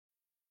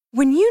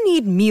When you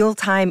need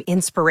mealtime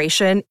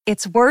inspiration,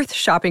 it's worth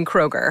shopping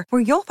Kroger,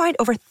 where you'll find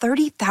over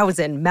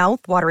 30,000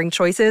 mouth-watering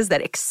choices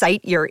that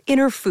excite your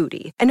inner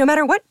foodie. And no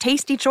matter what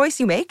tasty choice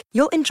you make,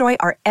 you'll enjoy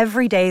our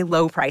everyday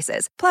low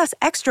prices, plus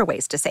extra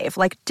ways to save,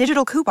 like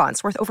digital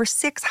coupons worth over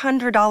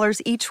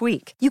 $600 each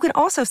week. You can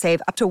also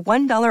save up to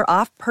 $1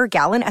 off per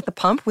gallon at the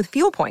pump with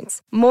fuel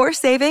points. More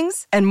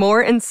savings and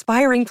more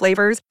inspiring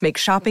flavors make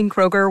shopping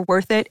Kroger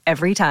worth it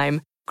every time.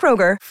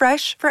 Kroger,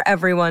 fresh for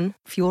everyone.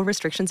 Fuel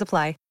restrictions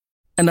apply.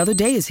 Another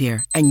day is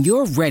here, and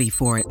you're ready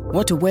for it.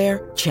 What to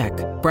wear? Check.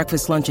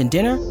 Breakfast, lunch, and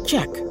dinner?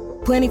 Check.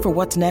 Planning for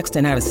what's next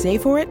and how to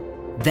save for it?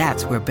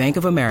 That's where Bank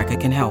of America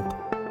can help.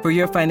 For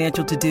your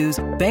financial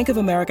to-dos, Bank of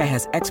America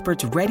has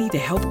experts ready to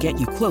help get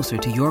you closer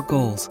to your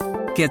goals.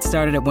 Get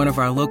started at one of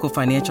our local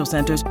financial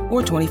centers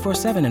or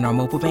 24/7 in our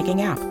mobile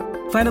banking app.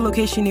 Find a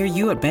location near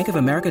you at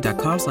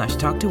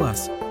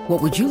bankofamerica.com/talktous.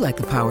 What would you like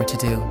the power to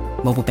do?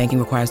 Mobile banking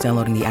requires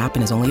downloading the app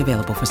and is only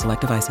available for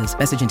select devices.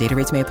 Message and data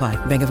rates may apply.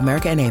 Bank of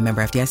America N.A.,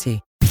 member FDIC.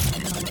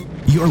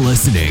 You're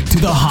listening to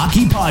the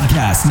Hockey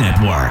Podcast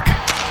Network.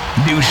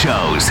 New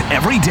shows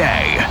every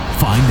day.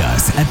 Find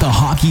us at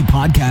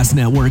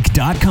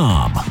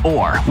thehockeypodcastnetwork.com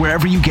or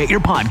wherever you get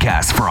your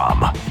podcasts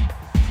from.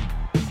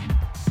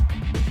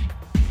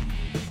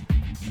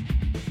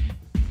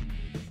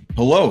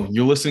 Hello,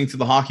 you're listening to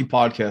the Hockey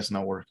Podcast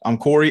Network. I'm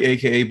Corey,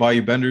 a.k.a.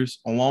 Bayou Benders,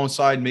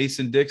 alongside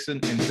Mason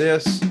Dixon, and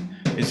this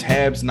is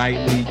Habs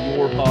Nightly,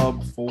 your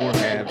hub for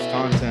Habs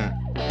content.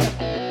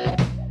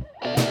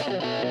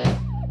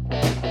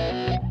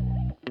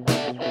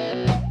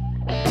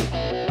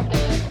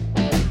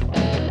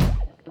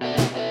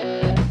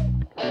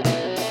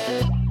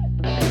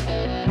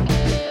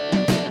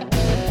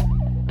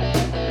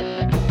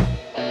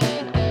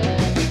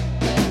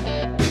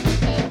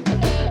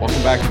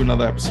 Back to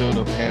another episode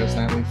of Habs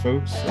Nightly,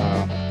 folks.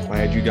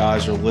 Glad you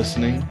guys are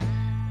listening.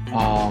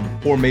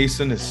 Poor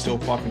Mason is still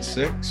fucking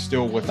sick,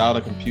 still without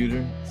a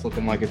computer. It's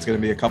looking like it's going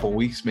to be a couple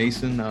weeks.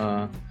 Mason,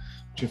 to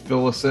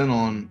fill us in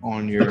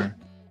on your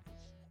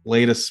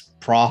latest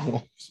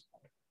problems.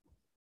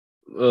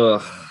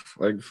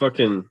 Like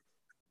fucking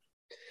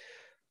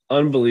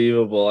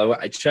unbelievable.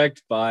 I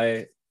checked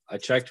with,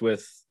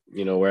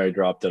 where I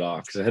dropped it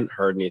off because I hadn't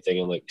heard anything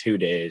in like 2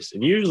 days.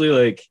 And usually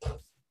like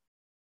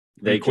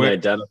they can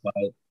identify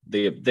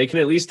they can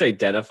at least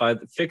identify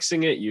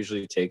fixing it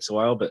usually takes a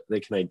while, but they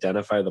can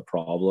identify the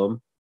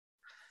problem.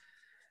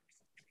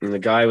 And the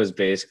guy was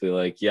basically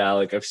like, yeah,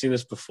 like I've seen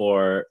this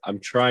before. I'm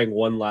trying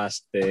one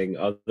last thing.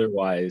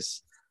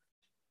 Otherwise,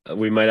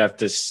 we might have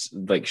to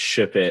like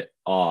ship it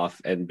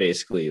off and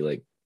basically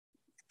like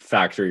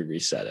factory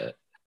reset it.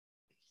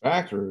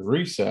 Factory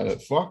reset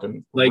it?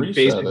 Fucking like reset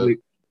basically. It.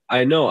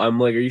 I know. I'm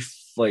like, are you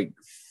like?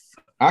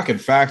 I could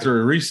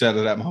factory reset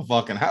it at my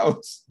fucking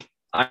house.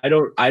 I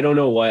don't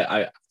know what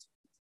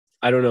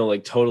I don't know,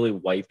 like totally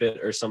wipe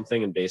it or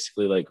something and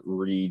basically like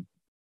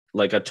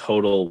like a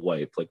total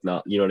wipe, like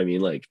not, you know what I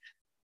mean? Like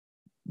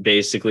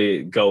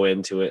basically go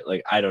into it.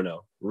 Like, I don't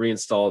know,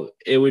 reinstall.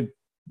 It would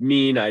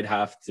mean I'd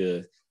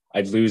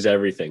lose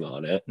everything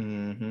on it.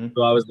 Mm-hmm.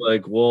 So I was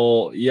like,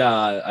 well,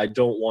 yeah, I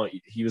don't want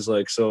you. He was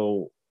like,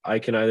 so I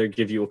can either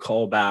give you a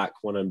call back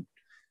and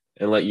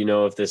let you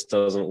know if this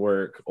doesn't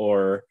work,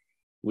 or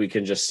we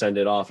can just send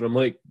it off. And I'm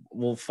like,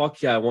 well,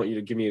 fuck yeah. I want you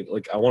to give me,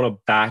 like, I want to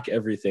back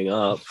everything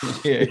up.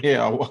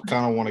 yeah. I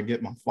kind of want to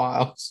get my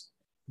files.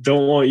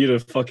 Don't want you to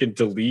fucking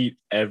delete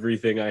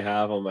everything I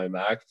have on my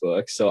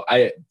MacBook.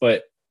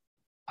 But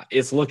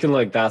it's looking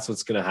like that's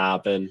what's going to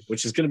happen,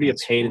 which is going to be a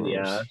pain in the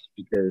ass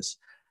because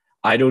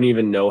I don't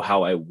even know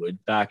how I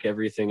would back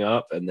everything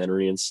up and then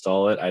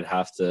reinstall it. I'd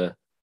have to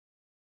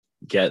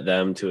get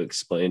them to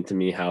explain to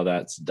me how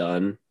that's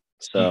done.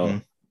 So,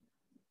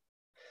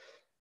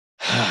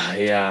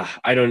 yeah,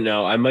 I don't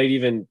know. I might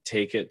even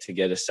take it to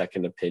get a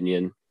second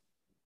opinion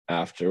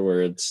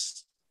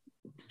afterwards.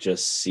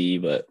 Just see,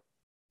 but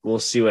we'll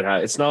see what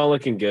happens. It's not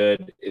looking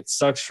good. It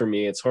sucks for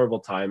me. It's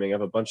horrible timing. I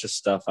have a bunch of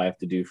stuff I have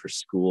to do for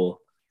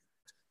school,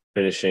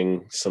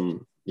 finishing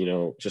some,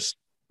 just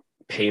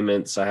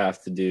payments I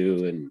have to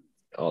do and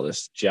all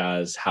this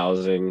jazz,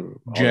 housing.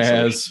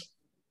 Jazz.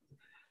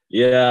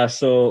 Yeah,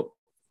 so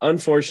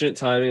unfortunate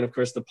timing. Of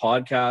course, the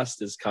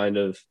podcast is kind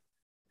of,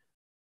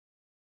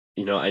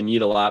 I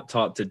need a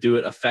laptop to do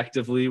it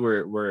effectively.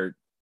 We're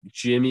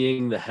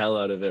jimmying the hell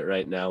out of it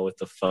right now with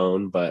the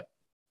phone, but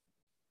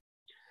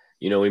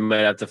we might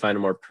have to find a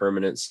more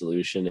permanent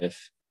solution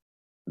if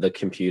the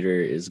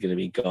computer is going to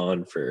be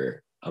gone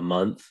for a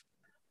month.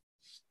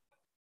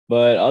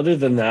 But other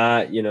than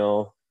that,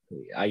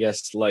 I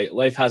guess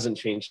life hasn't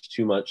changed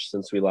too much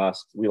since we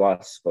last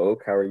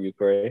spoke. How are you,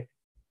 Corey?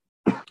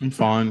 I'm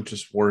fine,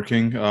 just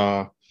working.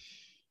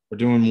 We're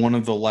doing one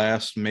of the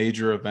last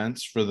major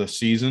events for the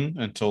season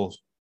until,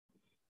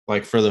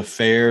 like, for the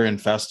fair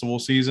and festival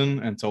season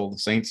until the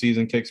Saint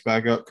season kicks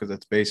back up, because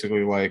it's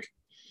basically like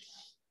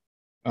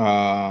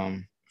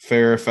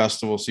fair,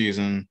 festival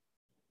season,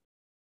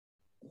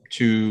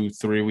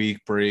 2-3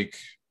 week break,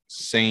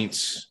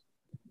 Saints.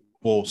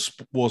 We'll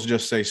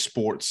just say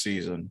sports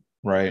season,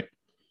 right?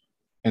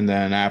 And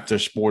then after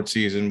sports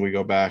season, we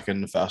go back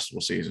into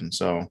festival season.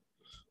 So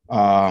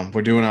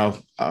we're doing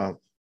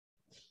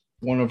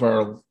one of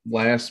our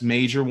last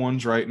major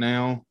ones right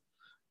now.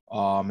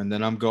 And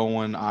then I'm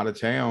going out of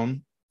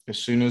town as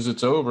soon as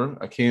it's over.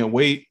 I can't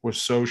wait. We're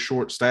so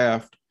short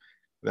staffed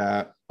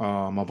that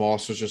my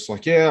boss was just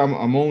like, yeah,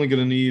 I'm only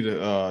going to need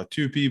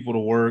 2 people to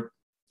work.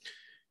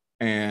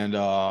 And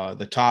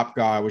the top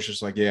guy was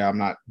just like, yeah, I'm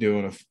not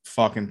doing a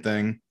fucking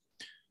thing.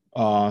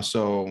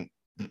 So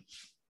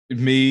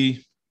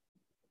me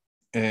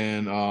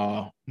and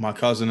my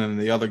cousin and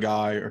the other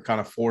guy are kind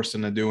of forced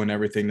into doing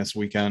everything this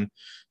weekend.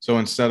 So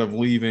instead of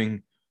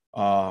leaving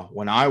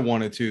when I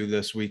wanted to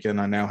this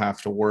weekend, I now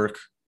have to work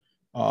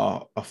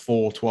a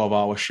full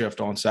 12-hour shift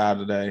on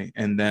Saturday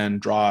and then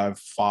drive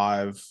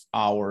 5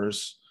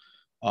 hours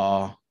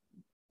to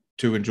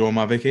enjoy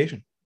my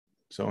vacation.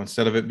 So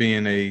instead of it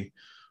being a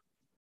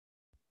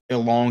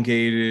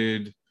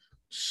elongated,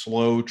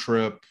 slow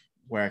trip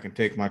where I can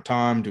take my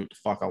time, do what the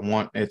fuck I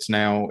want, it's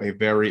now a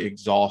very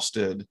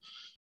exhausted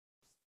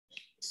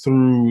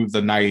through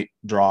the night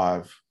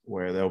drive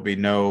where there'll be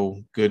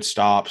no good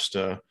stops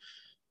to,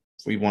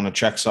 if we want to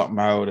check something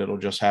out, it'll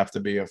just have to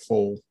be a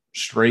full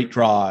straight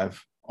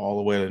drive all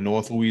the way to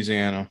North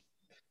Louisiana.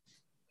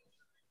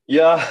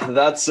 Yeah,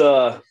 that's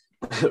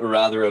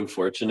rather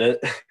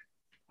unfortunate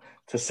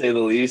to say the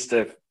least.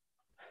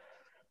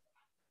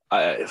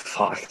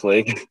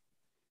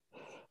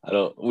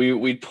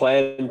 We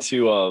plan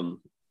to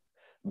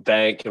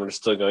bank, and we're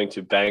still going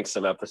to bank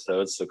some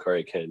episodes so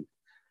Corey can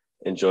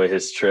enjoy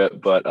his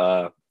trip.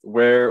 But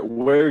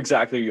where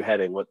exactly are you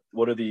heading?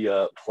 What are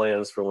the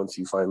plans for once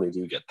you finally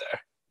do get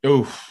there?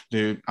 Oof,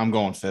 dude, I'm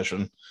going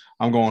fishing.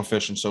 I'm going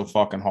fishing so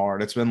fucking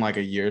hard. It's been like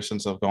a year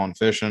since I've gone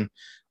fishing.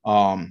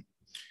 About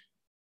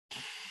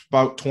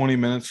 20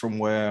 minutes from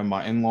where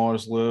my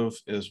in-laws live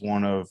is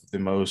one of the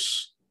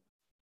most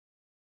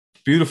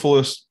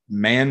beautifulest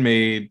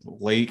man-made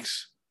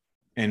lakes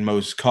and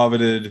most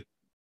coveted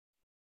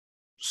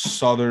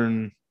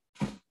southern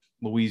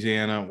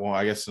Louisiana. Well,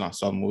 I guess it's not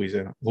southern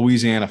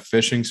Louisiana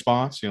fishing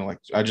spots. You know, like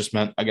I just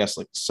meant, I guess,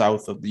 like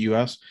south of the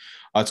U.S.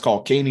 It's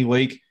called Caney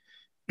Lake.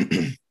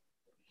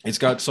 It's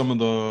got some of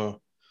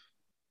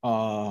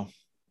the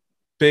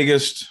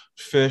biggest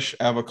fish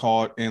ever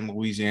caught in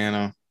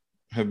Louisiana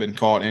have been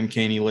caught in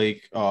Caney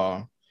Lake,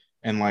 and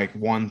like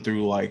 1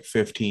 through like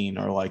 15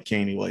 are like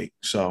Caney Lake.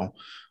 So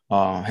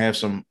have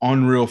some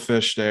unreal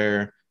fish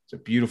there. It's a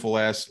beautiful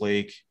ass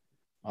lake.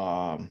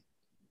 I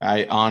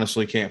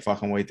honestly can't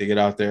fucking wait to get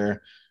out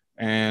there.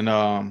 And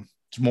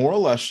it's more or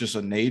less just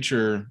a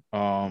nature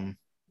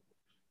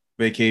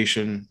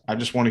vacation. I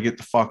just want to get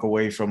the fuck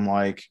away from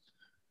like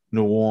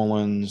New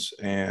Orleans,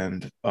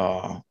 and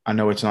I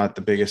know it's not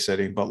the biggest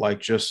city, but like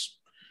just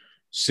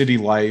city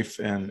life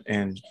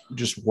and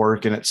just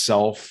work in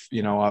itself.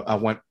 You know,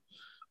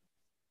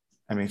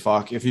 I mean,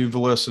 fuck, if you've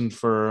listened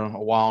for a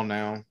while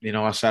now, you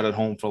know, I sat at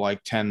home for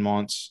like 10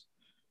 months.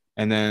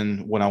 And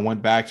then when I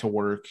went back to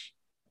work,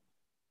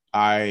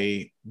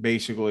 I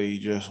basically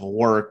just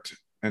worked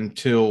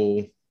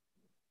until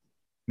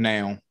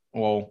now.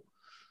 Well,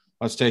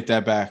 let's take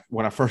that back.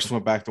 When I first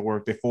went back to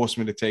work, they forced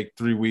me to take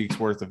 3 weeks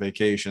worth of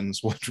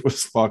vacations, which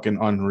was fucking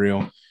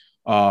unreal.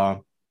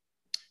 But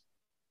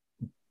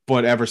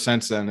ever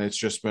since then, it's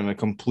just been a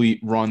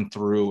complete run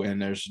through,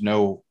 and there's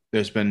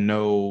been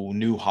no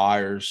new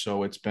hires.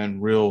 So it's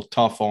been real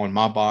tough on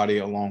my body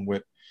along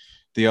with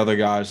the other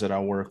guys that I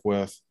work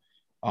with.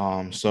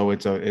 So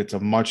it's a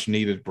much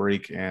needed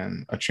break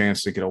and a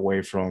chance to get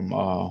away from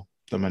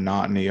the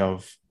monotony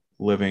of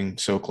living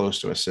so close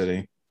to a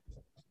city.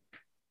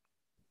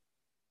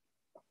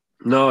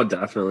 No,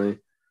 definitely.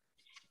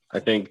 I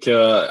think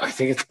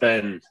it's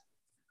been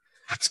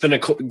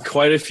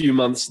quite a few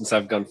months since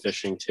I've gone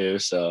fishing too.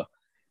 So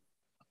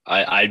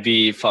I'd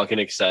be fucking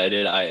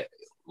excited.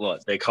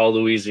 They call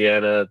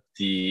Louisiana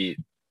the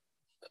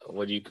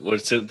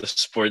the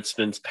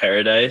sportsman's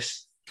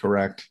paradise.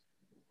 Correct.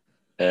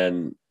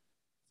 And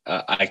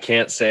I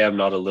can't say I'm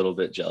not a little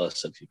bit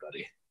jealous of you,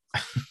 buddy.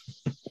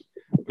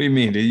 What do you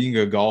mean, dude? You can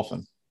go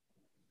golfing.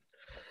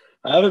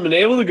 I haven't been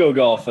able to go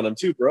golfing. I'm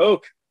too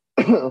broke.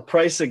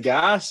 Price of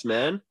gas,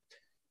 man.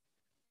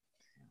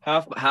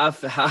 Half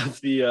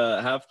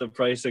the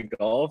price of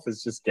golf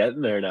is just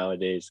getting there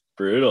nowadays.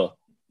 Brutal.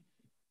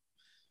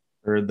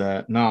 Heard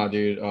that. Nah,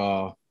 dude.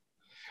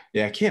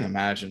 Yeah, I can't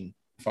imagine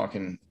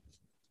fucking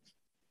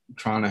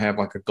trying to have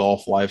like a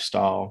golf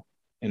lifestyle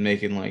and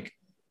making like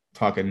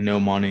fucking no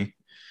money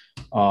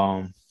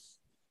for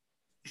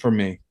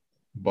me.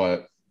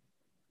 But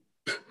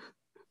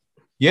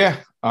yeah,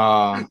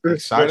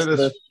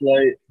 excited.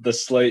 The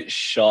slight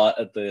shot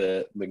at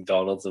the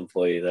McDonald's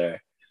employee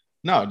there.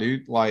 No,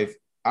 dude, like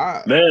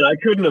I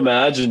couldn't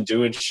imagine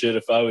doing shit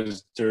if I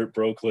was dirt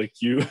broke like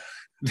you.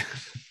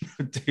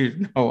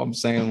 Dude, no, I'm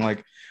saying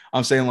like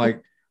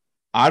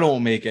I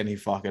don't make any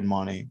fucking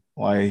money.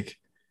 Like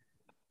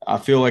I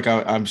feel like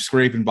I'm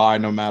scraping by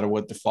no matter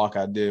what the fuck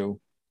I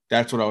do.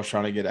 That's what I was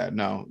trying to get at.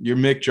 No, your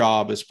Mick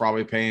job is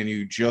probably paying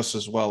you just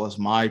as well as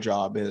my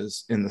job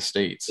is in the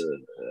States.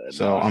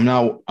 So I'm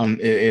not.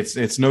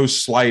 It's no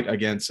slight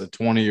against a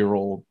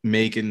 20-year-old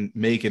making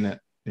it.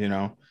 You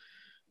know,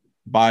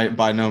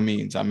 by no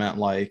means. I meant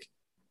like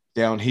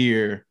down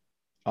here,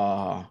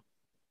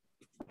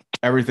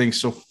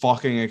 everything's so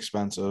fucking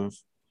expensive,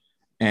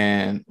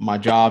 and my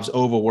job's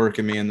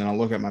overworking me. And then I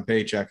look at my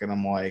paycheck and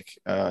I'm like,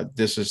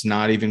 this is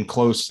not even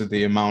close to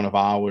the amount of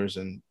hours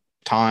and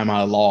time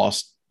I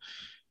lost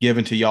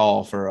given to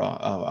y'all for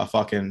a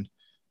fucking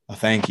a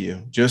thank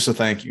you, just a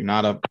thank you,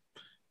 not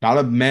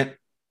a meant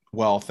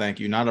well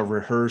thank you, not a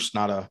rehearsed,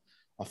 not a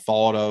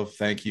thought of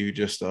thank you,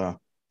 just all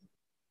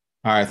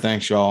right,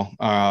 thanks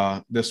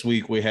y'all. This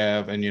week we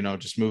have, and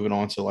just moving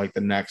on to like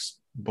the next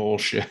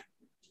bullshit.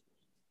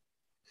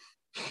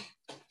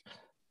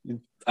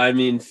 I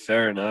mean,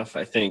 fair enough.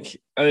 I think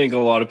a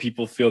lot of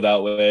people feel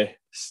that way.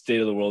 State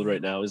of the world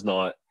right now is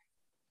not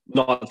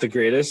the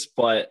greatest,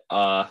 but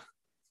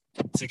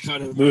to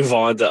kind of move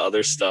on to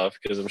other stuff,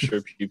 because I'm sure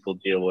people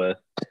deal with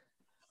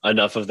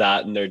enough of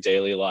that in their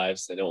daily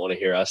lives. They don't want to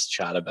hear us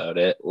chat about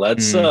it.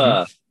 Let's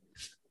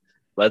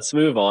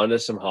move on to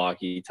some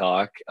hockey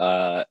talk.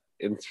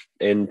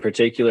 In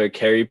particular,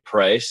 Carey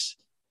Price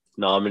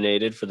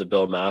nominated for the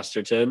Bill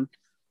Masterton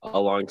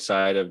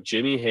alongside of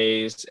Jimmy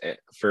Hayes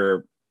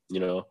for,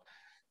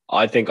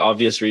 I think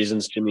obvious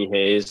reasons. Jimmy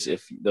Hayes,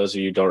 if those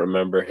of you don't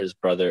remember,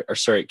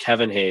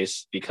 Kevin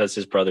Hayes, because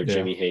his brother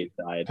Jimmy Hayes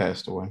died.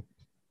 Passed away.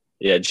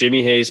 Yeah,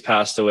 Jimmy Hayes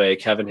passed away.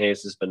 Kevin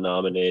Hayes has been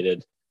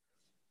nominated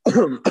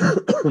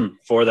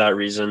for that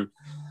reason.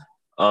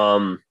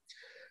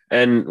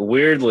 And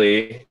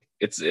weirdly,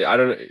 I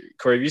don't know,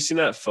 Corey, have you seen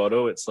that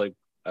photo? It's like,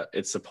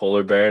 it's a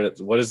polar bear. And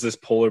what is this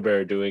polar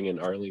bear doing in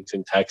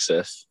Arlington,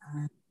 Texas?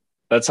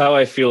 That's how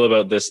I feel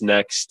about this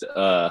next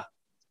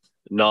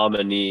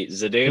nominee.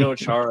 Zdeno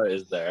Chara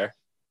is there.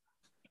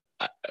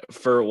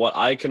 For what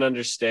I can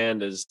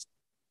understand is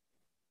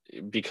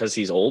because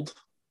he's old.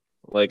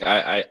 Like,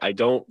 I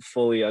don't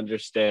fully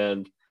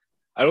understand.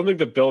 I don't think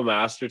the Bill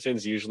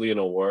Masterton's usually an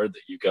award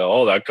that you go,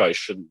 oh, that guy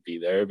shouldn't be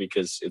there,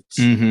 because it's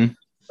an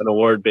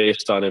award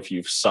based on if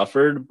you've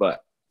suffered.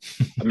 But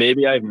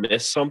maybe I've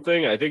missed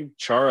something. I think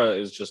Chara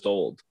is just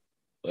old.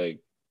 Like,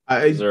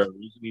 is there a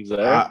reason he's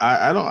there?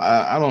 I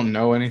don't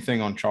know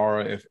anything on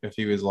Chara if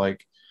he was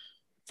like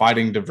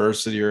fighting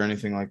diversity or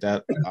anything like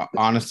that.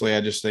 Honestly,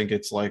 I just think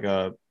it's like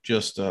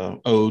just a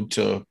ode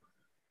to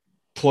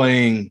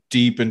playing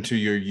deep into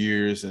your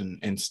years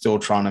and still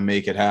trying to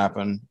make it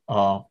happen.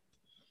 But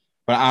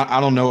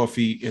I don't know if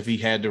he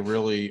had to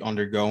really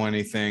undergo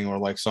anything or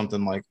like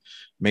something like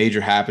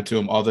major happened to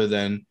him, other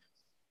than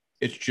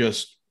it's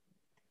just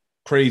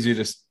crazy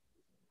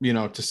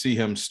to see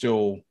him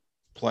still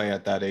play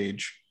at that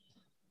age.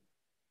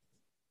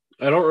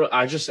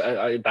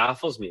 It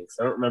baffles me because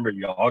I don't remember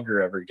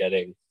Yager ever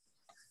getting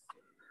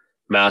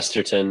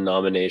Masterton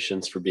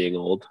nominations for being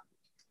old.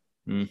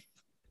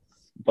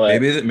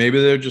 But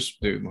maybe they're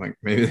just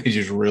maybe they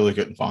just really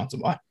couldn't find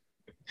somebody.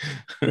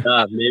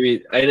 Yeah,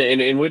 maybe. And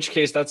in which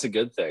case, that's a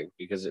good thing,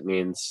 because it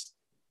means,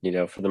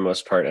 for the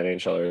most part,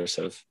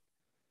 NHLers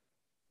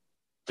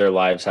their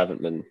lives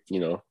haven't been,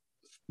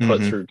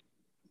 put through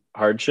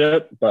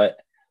hardship. But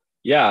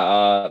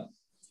yeah,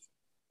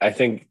 I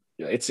think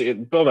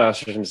Bill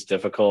Masterton's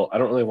difficult. I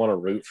don't really want to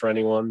root for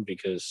anyone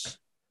because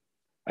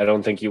I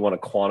don't think you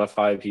want to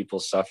quantify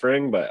people's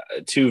suffering, but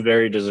two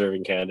very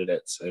deserving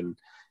candidates, and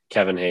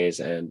Kevin Hayes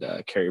and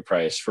Carey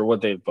Price, for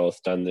what they've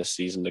both done this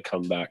season to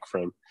come back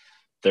from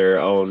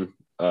their own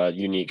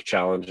unique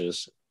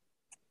challenges.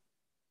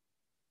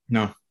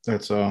 No,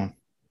 it's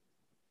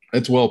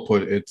well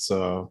put. It's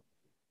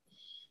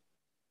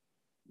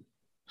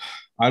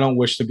I don't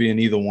wish to be in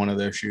either one of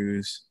their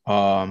shoes.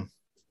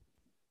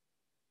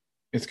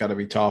 It's got to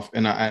be tough,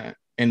 and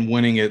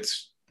winning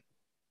it's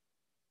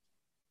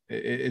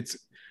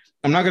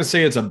I'm not going to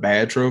say it's a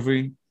bad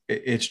trophy.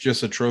 It's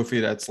just a trophy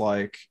that's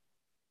like,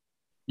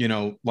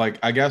 like,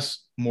 I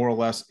guess more or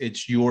less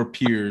it's your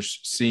peers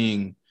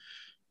seeing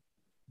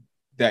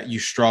that you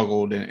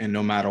struggled, and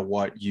no matter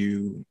what,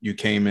 you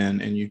came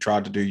in and you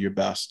tried to do your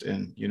best,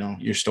 and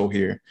you're still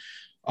here.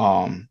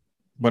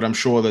 But I'm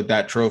sure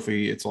that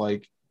trophy, it's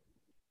like,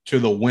 to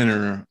the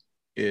winner,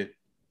 it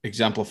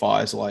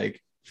exemplifies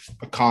like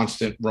a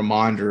constant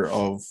reminder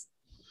of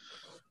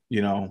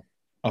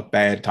a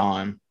bad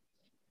time.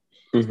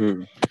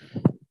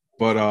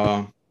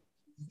 But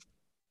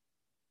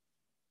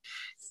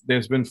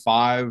there's been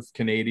 5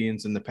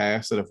 Canadians in the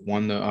past that have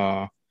won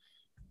the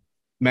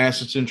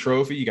Masterton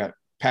Trophy. You got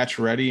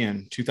Pacioretty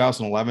in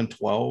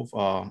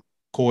 2011-12,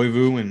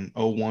 Koivu in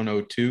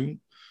 01-02,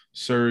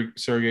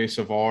 Sergei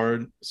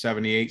Savard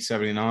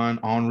 78-79,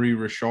 Henri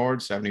Richard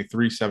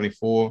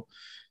 73-74,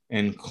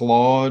 and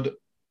Claude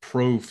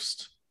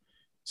Proust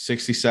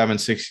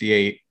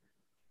 67-68,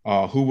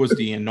 who was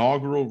the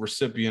inaugural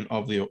recipient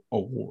of the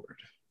award.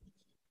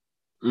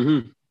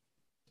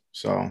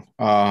 So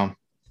I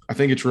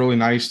think it's really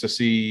nice to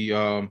see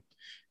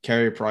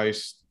Carey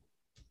Price,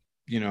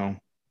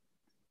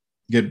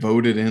 get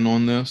voted in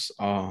on this.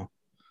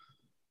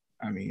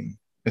 I mean,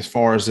 as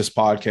far as this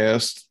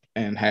podcast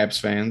and Habs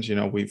fans,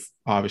 we've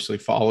obviously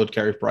followed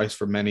Carey Price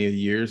for many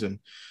years, and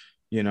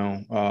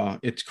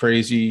it's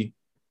crazy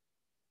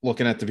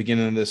looking at the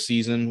beginning of this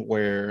season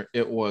where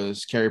it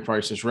was Carey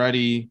Price is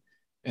ready.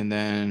 And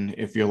then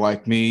if you're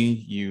like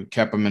me, you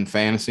kept him in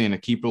fantasy in a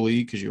keeper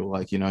league because you were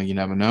like, you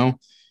never know.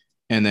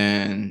 And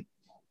then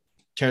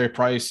Carey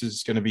Price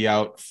is going to be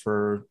out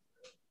for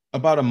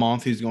about a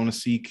month. He's going to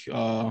seek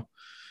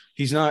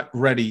he's not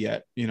ready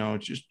yet,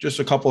 just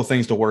a couple of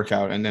things to work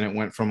out. And then it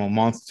went from a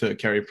month to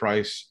Carey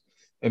Price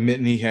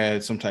admitting he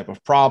had some type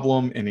of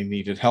problem and he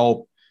needed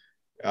help.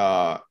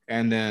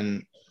 And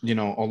then,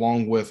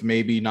 along with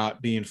maybe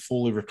not being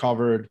fully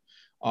recovered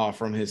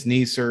from his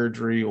knee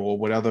surgery or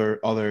whatever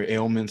other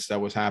ailments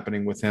that was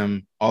happening with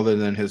him other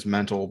than his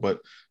mental, but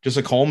just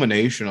a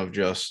culmination of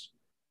just,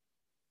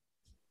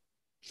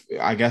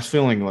 I guess,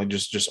 feeling like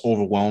just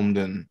overwhelmed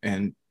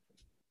and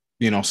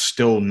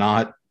still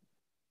not,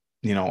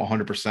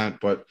 100%,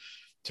 but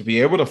to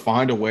be able to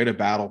find a way to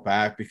battle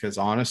back, because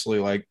honestly,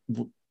 like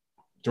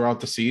throughout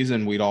the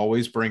season, we'd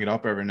always bring it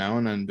up every now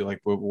and then and be like,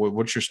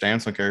 what's your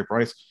stance on Carey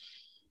Price?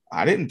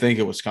 I didn't think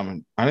it was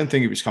coming. I didn't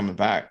think he was coming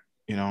back,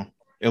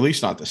 at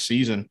least not this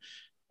season.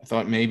 I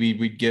thought maybe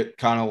we'd get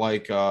kind of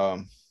like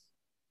Tuukka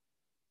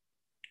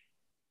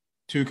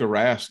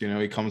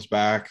Rask, he comes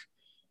back,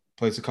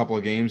 plays a couple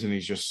of games, and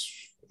he's just,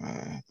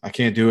 I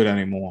can't do it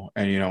anymore.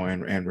 And,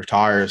 and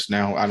retires.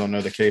 Now, I don't know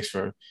the case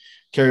for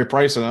Carey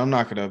Price, and I'm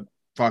not going to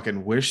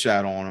fucking wish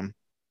that on him.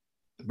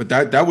 But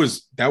that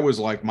was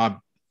like my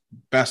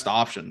best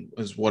option,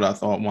 is what I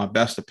thought. My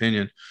best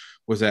opinion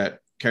was that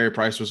Carey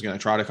Price was going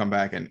to try to come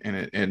back and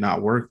it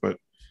not work. But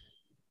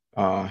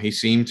he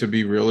seemed to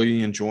be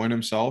really enjoying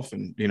himself.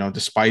 And,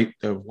 despite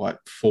the,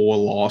 4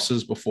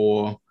 losses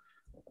before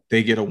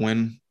they get a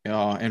win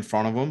in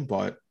front of him.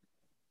 But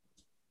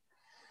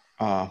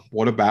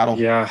what a battle.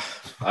 Yeah,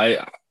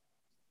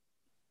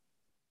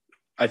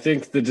 I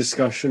think the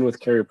discussion with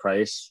Carey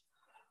Price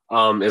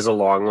is a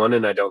long one,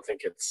 and I don't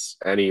think it's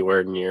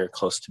anywhere near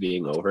close to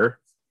being over.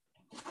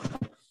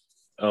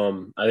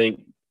 I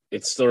think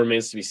it still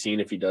remains to be seen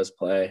if he does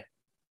play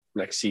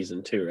next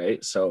season too,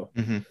 right? So,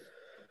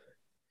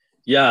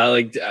 yeah,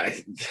 like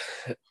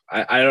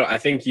I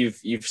think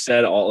you've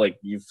said all, like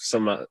you've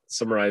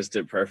summarized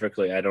it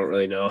perfectly. I don't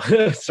really know.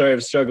 Sorry,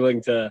 I'm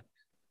struggling to.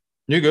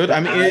 You're good. I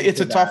mean, it's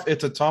a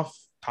tough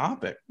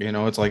topic.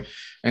 It's like,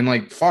 and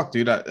like, fuck,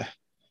 dude.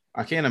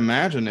 I can't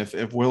imagine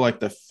if we're like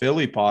the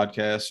Philly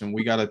podcast and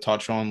we got to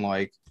touch on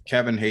like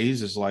Kevin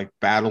Hayes is like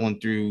battling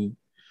through,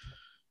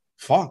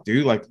 fuck,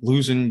 dude, like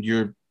losing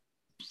your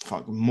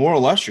more or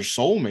less your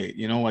soulmate,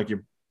 like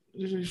you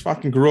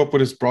fucking grew up with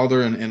his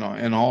brother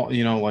and all,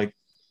 like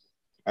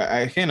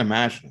I can't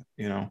imagine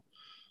it,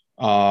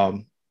 I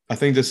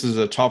think this is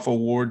a tough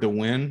award to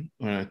win.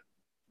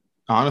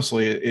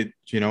 Honestly,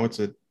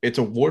 it's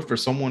a award for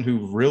someone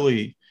who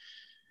really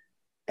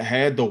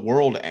had the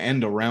world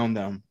end around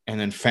them and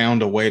then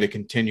found a way to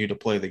continue to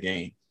play the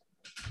game.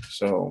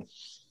 So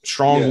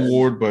strong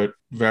award, but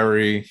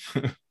very,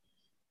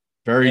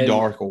 very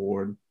dark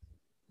award.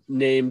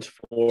 Named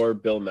for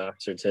Bill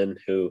Masterton,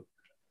 who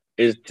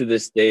is to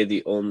this day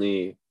the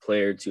only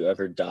player to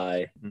ever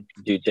die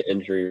due to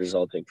injury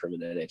resulting from an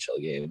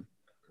NHL game.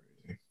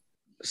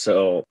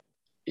 So,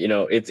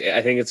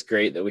 I think it's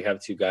great that we have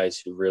 2 guys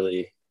who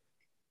really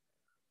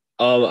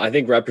I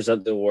think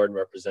represent the award and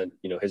represent,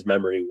 his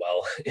memory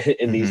well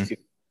in these 2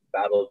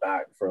 battled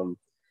back from,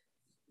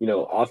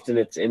 often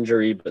it's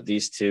injury, but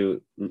these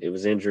 2, it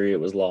was injury, it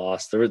was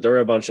loss. There were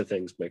a bunch of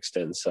things mixed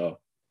in. So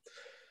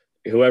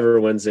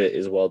whoever wins it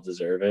is well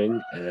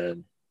deserving.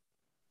 And,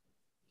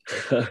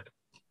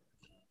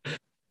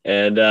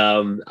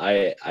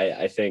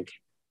 I think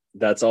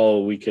that's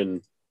all we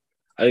can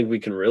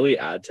really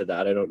add to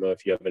that. I don't know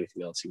if you have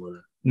anything else you want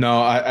to.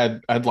 No,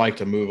 I'd like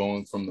to move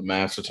on from the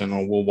Masterton,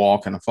 or we'll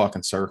walk in a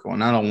fucking circle.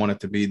 And I don't want it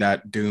to be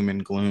that doom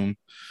and gloom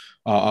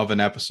of an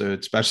episode,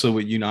 especially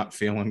with you not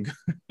feeling good.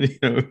 We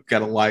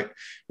gotta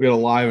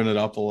liven it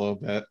up a little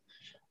bit.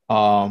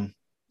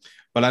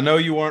 But I know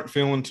you weren't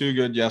feeling too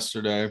good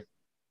yesterday.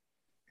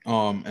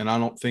 And I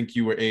don't think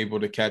you were able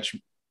to catch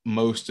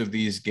most of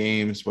these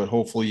games, but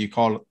hopefully you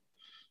caught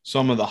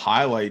some of the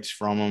highlights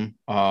from them.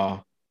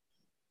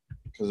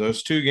 Because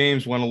those 2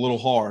 games went a little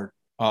hard.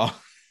 Well,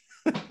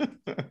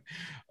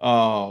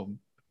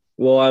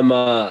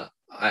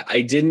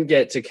 I didn't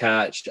get to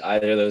catch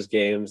either of those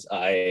games.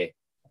 I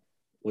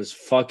was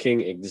fucking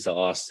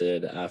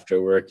exhausted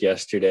after work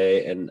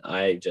yesterday, and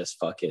I just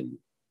fucking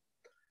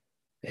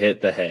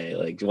hit the hay,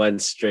 like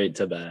went straight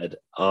to bed.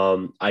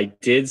 I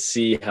did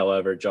see,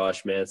 however,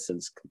 Josh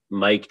Manson's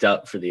mic'd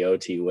up for the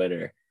OT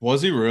winner.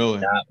 Was he really?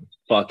 That was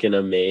fucking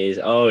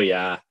amazing. Oh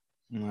yeah,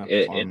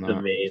 it's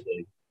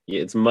amazing.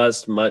 It's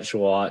much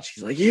watch.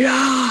 He's like,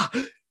 yeah,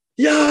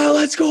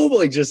 let's go,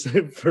 like just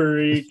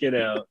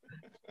freaking out.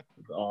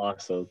 It's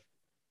awesome.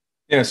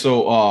 Yeah,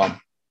 so I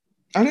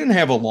didn't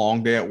have a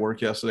long day at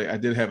work yesterday. I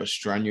did have a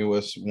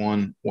strenuous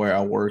one where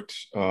I worked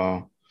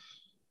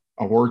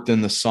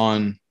in the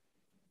sun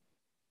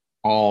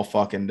all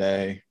fucking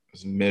day.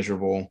 It's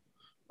miserable.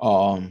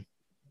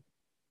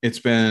 It's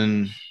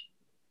been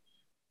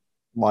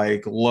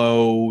like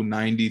low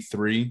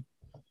 93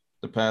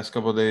 the past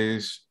couple of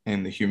days,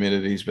 and the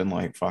humidity's been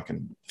like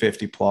fucking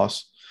 50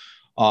 plus.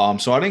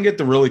 So I didn't get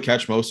to really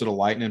catch most of the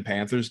Lightning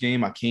Panthers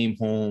game. I came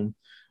home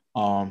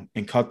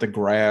and cut the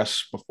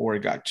grass before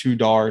it got too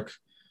dark.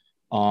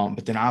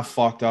 But then I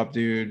fucked up,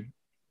 dude.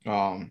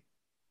 I'm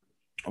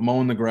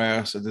mowing the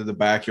grass. I did the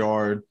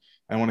backyard.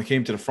 And when it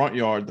came to the front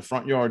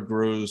yard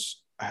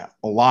grows a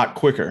lot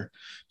quicker.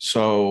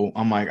 So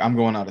I'm like, I'm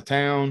going out of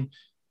town.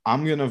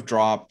 I'm going to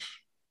drop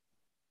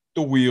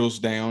the wheels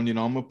down. You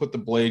know, I'm going to put the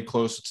blade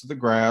closer to the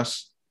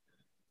grass,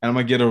 and I'm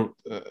going to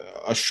get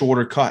a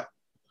shorter cut.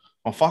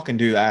 I'll fucking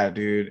do that,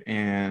 dude.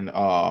 And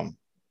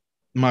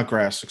my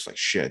grass looks like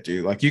shit,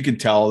 dude. Like, you can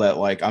tell that,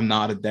 like, I'm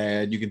not a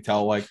dad. You can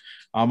tell, like,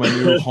 I'm a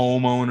new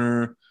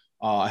homeowner.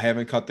 I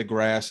haven't cut the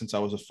grass since I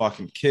was a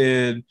fucking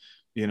kid,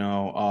 you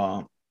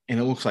know, and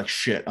it looks like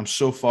shit. I'm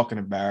so fucking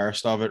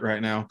embarrassed of it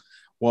right now.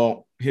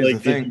 Well, here's the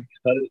thing. Did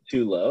you cut it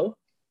too low?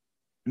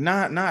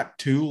 Not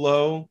too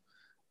low,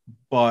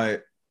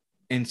 but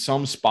in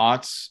some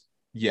spots,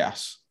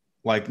 yes.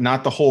 Like,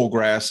 not the whole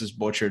grass is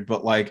butchered,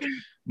 but like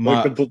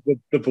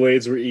the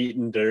blades were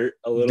eating dirt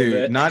a little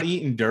bit. Not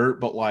eating dirt,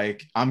 but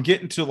like I'm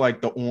getting to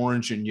like the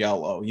orange and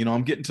yellow. You know,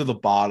 I'm getting to the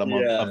bottom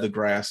of the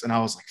grass, and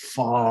I was like,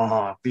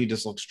 "Fuck, dude,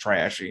 this looks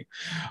trashy."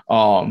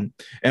 And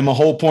my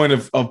whole point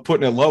of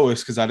putting it low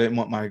is because I didn't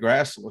want my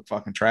grass to look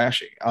fucking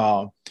trashy.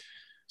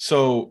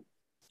 So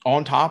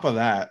on top of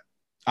that,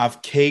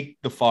 I've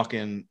caked the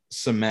fucking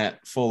cement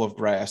full of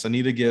grass. I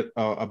need to get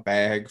a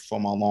bag for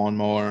my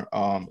lawnmower.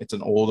 It's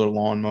an older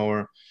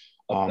lawnmower.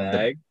 A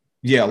bag?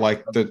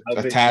 Like the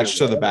attached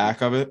to the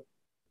back of it.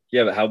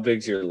 Yeah, but how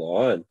big's your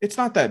lawn? It's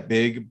not that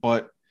big,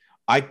 but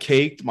I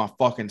caked my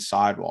fucking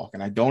sidewalk,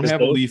 and I don't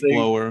have a leaf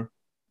blower.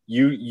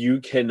 You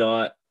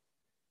cannot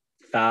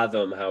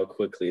fathom how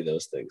quickly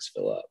those things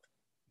fill up.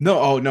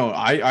 No,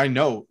 I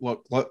know.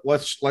 Look,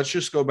 let's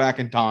just go back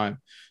in time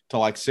to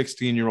like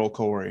 16-year-old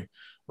Corey,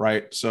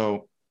 right?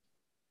 So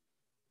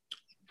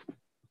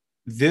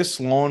this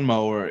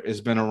lawnmower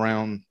has been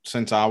around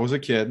since I was a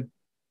kid.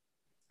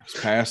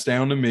 It's passed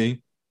down to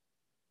me.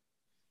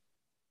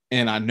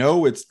 And I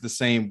know it's the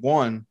same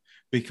one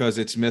because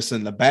it's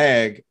missing the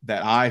bag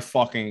that I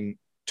fucking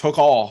took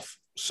off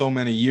so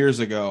many years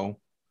ago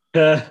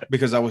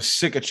because I was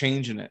sick of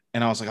changing it.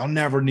 And I was like, I'll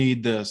never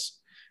need this.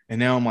 And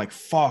now I'm like,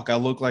 fuck, I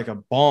look like a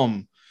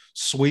bum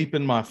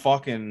sweeping my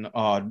fucking,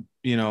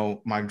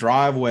 my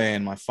driveway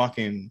and my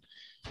fucking,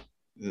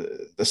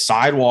 the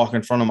sidewalk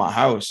in front of my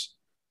house.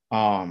 So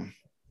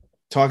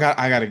I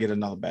got to get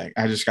another bag.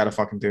 I just got to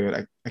fucking do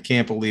it. I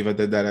can't believe I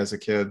did that as a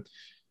kid.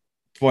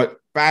 But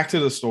back to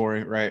the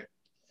story, right?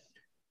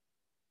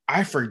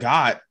 I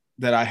forgot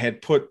that I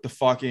had put the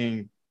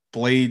fucking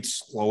blade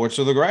slower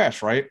to the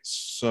grass, right?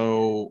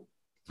 So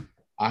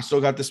I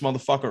still got this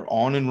motherfucker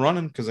on and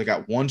running because I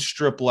got one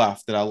strip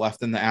left that I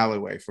left in the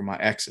alleyway for my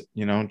exit,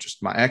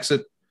 just my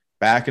exit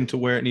back into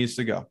where it needs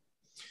to go.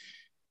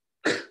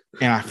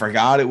 And I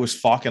forgot it was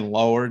fucking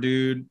lower,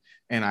 dude.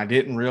 And I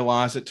didn't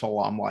realize it till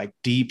I'm like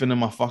deep into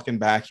my fucking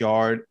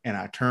backyard. And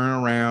I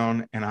turn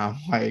around and I'm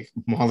like,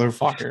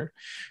 motherfucker,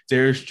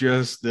 there's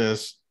just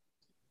this,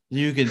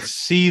 you can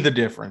see the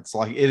difference.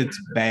 Like, it's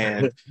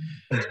bad.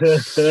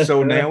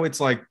 So now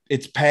it's like,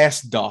 it's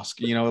past dusk,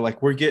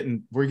 like we're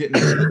getting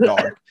into the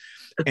dark,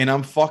 and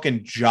I'm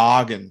fucking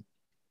jogging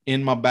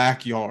in my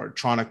backyard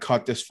trying to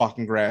cut this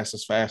fucking grass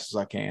as fast as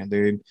I can,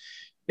 dude.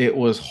 It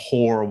was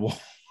horrible.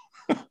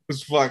 I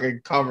was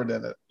fucking covered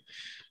in it.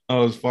 I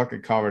was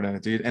fucking covered in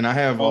it, dude. And I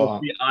have I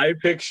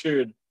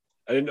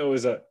didn't know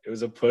it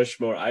was a push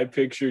mower. I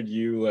pictured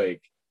you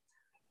like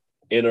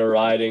in a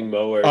riding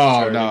mower.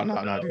 Oh,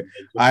 no, dude.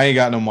 I ain't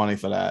got no money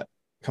for that.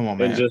 Come on,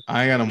 man.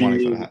 I ain't got no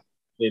money for that.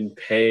 In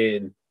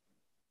pain.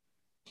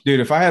 Dude,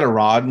 if I had a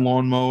rod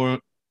lawnmower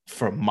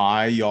for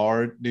my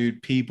yard,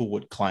 dude, people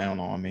would clown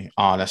on me,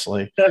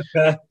 honestly.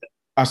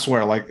 I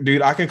swear, like,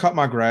 dude, I can cut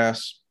my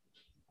grass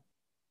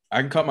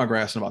in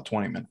about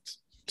 20 minutes.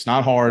 It's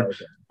not hard.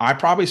 Okay. I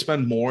probably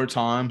spend more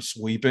time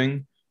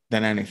sweeping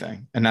than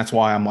anything. And that's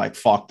why I'm like,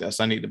 fuck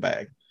this. I need the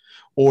bag.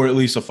 Or at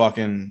least a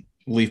fucking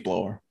leaf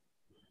blower.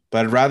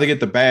 But I'd rather get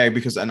the bag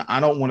because I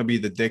don't want to be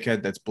the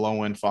dickhead that's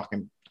blowing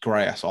fucking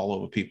grass all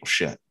over people's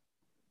shit.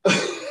 You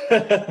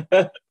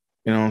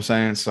know what I'm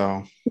saying?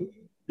 So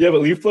yeah,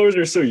 but leaf blowers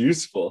are so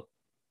useful.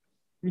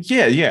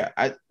 Yeah.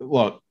 I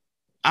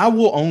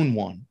will own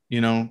one.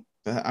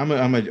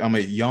 I'm a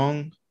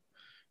young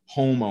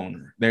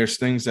homeowner. There's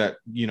things that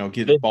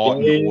get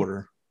bought in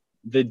order.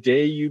 The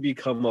day you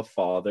become a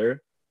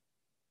father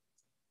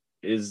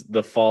is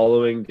the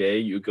following day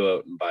you go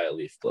out and buy a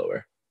leaf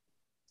blower.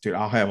 Dude,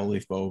 I'll have a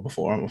leaf blower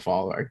before I'm a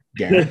father. I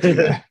guarantee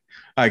that.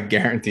 I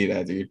guarantee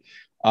that, dude.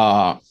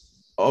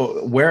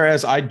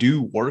 Whereas I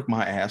do work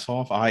my ass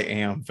off, I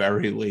am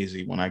very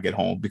lazy when I get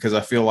home because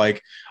I feel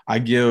like I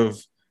give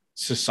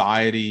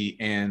society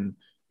and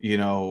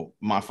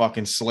my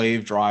fucking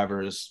slave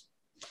drivers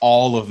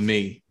all of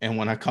me, and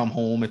when I come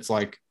home, it's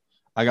like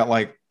I got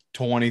like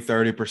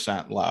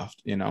 20-30%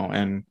 left,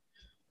 and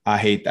I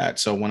hate that.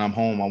 So when I'm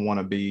home, I want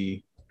to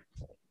be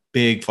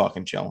big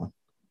fucking chilling.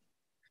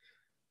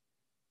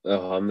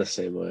 Oh, I'm the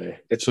same way.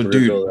 It's so,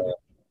 brutal. Dude,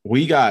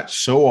 we got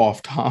so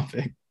off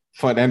topic.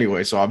 But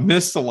anyway, so I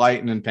missed the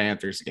Lightning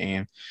Panthers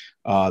game,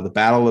 the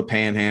Battle of the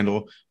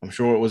Panhandle. I'm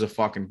sure it was a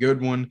fucking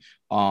good one.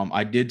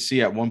 I did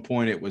see at one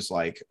point it was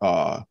like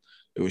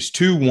it was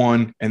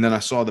 2-1, and then I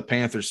saw the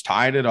Panthers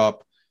tied it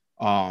up.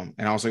 And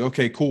I was like,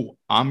 okay, cool.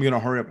 I'm gonna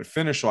hurry up and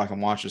finish so I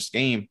can watch this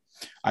game.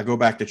 I go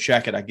back to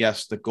check it. I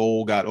guess the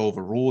goal got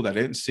overruled. I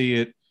didn't see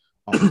it.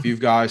 If you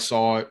guys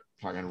saw it,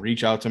 I can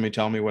reach out to me,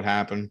 tell me what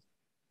happened.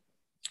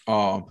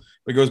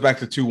 It goes back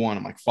to 2-1.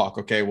 I'm like, fuck.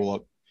 Okay, well,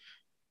 look,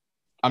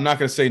 I'm not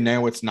going to say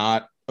now it's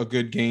not a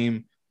good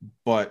game,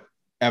 but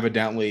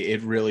evidently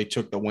it really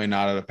took the wind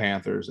out of the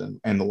Panthers, and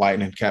the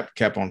Lightning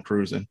kept on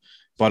cruising.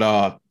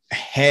 But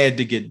had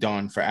to get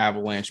done for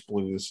Avalanche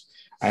Blues.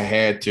 I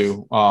had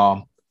to.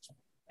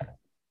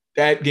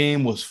 That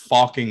game was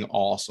fucking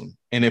awesome.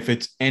 And if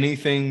it's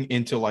anything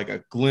into like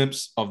a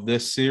glimpse of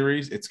this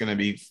series, it's going to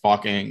be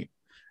fucking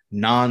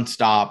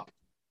nonstop,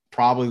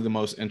 probably the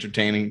most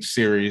entertaining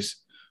series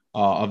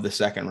of the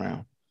second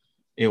round.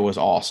 It was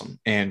awesome.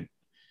 And,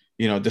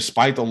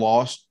 despite the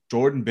loss,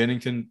 Jordan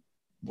Binnington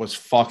was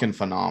fucking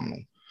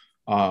phenomenal.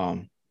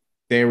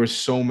 There were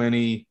so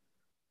many,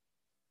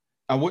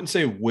 I wouldn't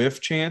say whiff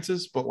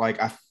chances, but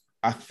like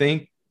I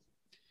think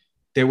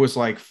there was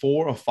like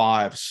 4 or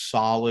 5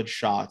 solid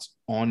shots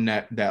on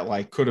net that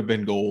like could have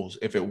been goals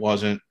if it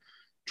wasn't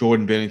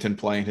Jordan Binnington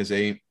playing his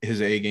A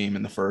game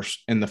in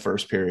the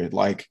first period.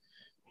 Like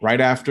right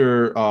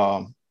after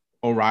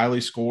O'Reilly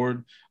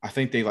scored, I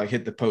think they like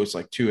hit the post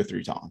like 2 or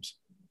 3 times.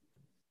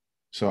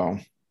 So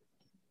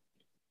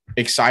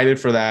excited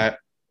for that.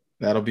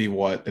 That'll be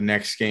what the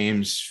next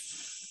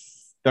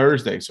game's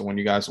Thursday. So when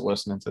you guys are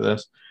listening to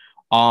this,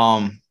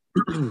 but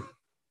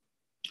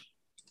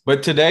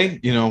today,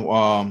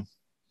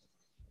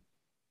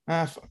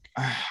 I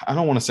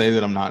don't want to say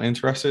that I'm not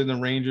interested in the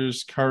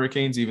Rangers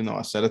Hurricanes, even though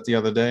I said it the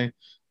other day.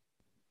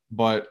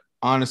 But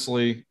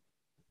honestly,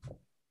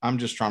 I'm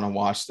just trying to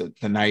watch the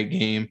night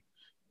game.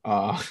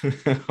 I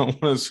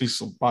want to see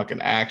some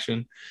fucking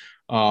action.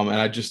 And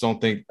I just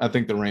don't think – I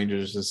think the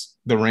Rangers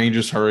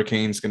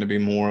Hurricanes going to be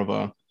more of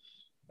a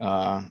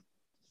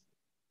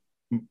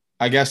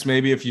I guess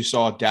maybe if you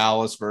saw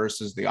Dallas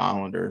versus the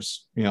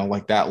Islanders,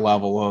 like that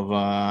level of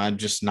I'm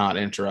just not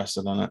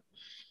interested in it.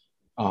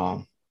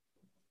 But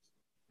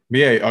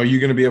yeah, are you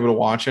going to be able to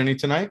watch any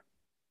tonight?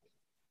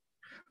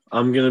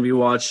 I'm going to be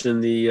watching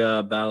the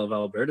Battle of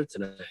Alberta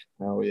tonight.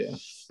 Oh, yeah.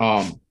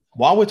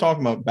 While we're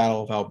talking about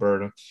Battle of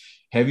Alberta,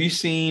 have you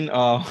seen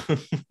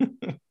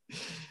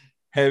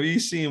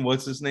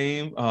what's his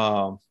name?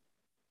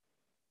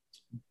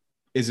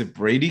 Is it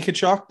Brady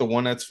Tkachuk, the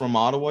one that's from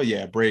Ottawa?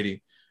 Yeah,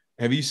 Brady.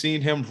 Have you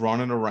seen him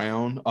running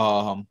around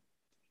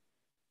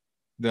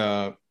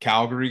the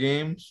Calgary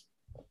games?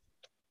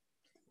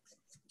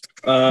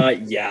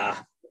 Yeah.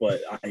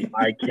 But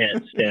I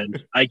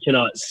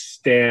cannot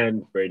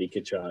stand Brady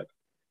Tkachuk.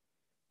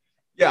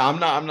 Yeah, I'm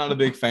not a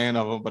big fan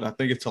of him, but I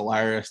think it's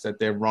hilarious that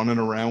they're running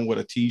around with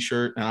a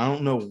T-shirt, and I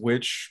don't know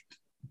which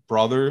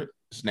brother's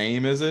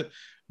name is it,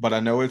 but I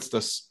know it's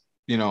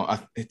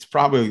it's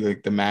probably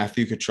like the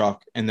Matthew Tkachuk,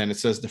 and then it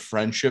says the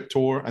Friendship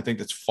Tour. I think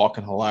that's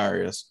fucking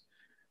hilarious.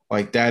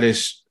 Like that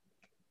is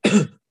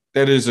a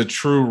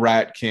true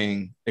Rat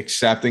King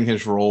accepting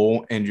his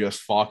role and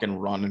just fucking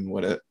running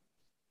with it.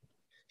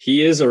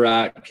 He is a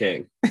Rat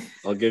King.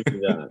 I'll give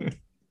you that.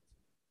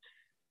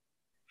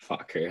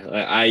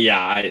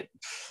 Fucker.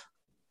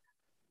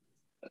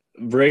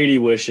 Brady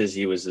wishes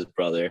he was his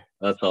brother.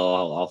 That's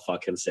all I'll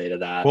fucking say to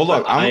that. Well,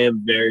 look, I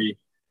am very,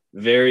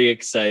 very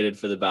excited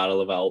for the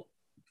Battle of Alberta.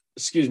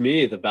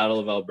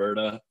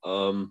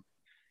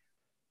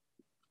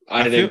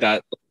 I think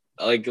that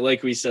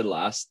like we said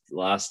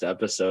last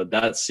episode,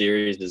 that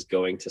series is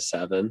going to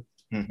 7.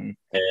 Mm-hmm.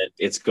 And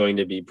it's going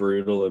to be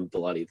brutal and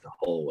bloody the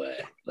whole way.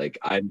 Like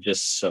I'm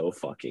just so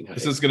fucking hyped.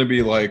 This is gonna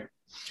be like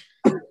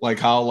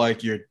how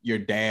like your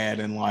dad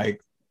and like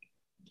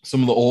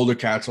some of the older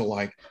cats are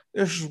like,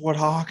 this is what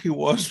hockey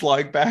was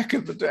like back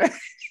in the day.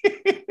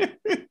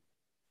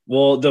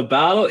 Well, the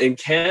battle in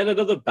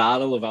Canada, the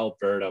Battle of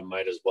Alberta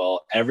might as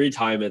well. Every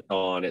time it's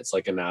on, it's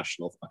like a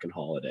national fucking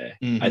holiday.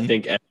 Mm-hmm. I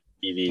think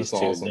TV's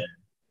tuned awesome. In.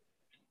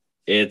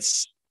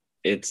 It's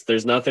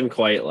there's nothing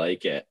quite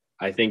like it.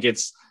 I think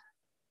it's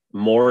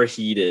more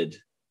heated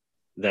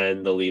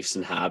than the Leafs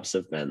and Habs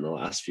have been the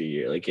last few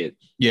years. Like it,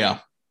 yeah.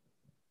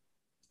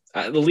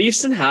 The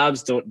Leafs and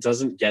Habs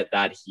doesn't get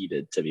that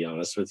heated, to be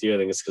honest with you. I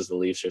think it's because the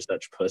Leafs are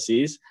such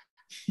pussies.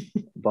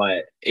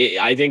 But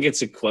I think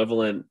it's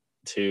equivalent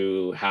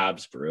to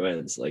Habs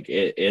Bruins. Like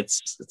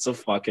it's a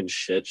fucking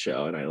shit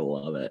show, and I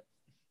love it.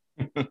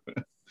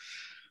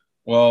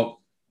 Well,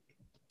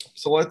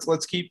 so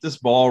let's keep this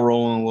ball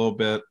rolling a little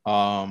bit.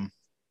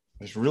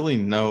 There's really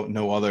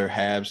no other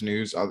Habs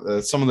news.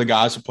 Some of the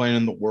guys are playing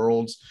in the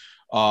Worlds.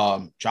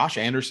 Josh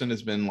Anderson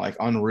has been like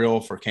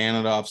unreal for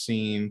Canada. I've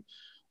seen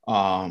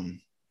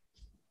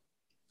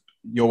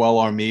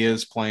Yoel Armia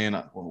is playing.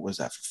 What was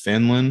that for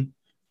Finland?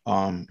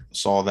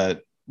 Saw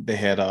that they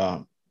had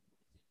a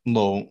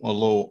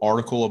little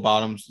article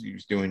about him. He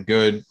was doing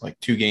good, like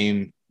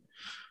 2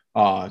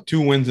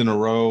 wins in a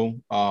row.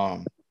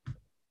 But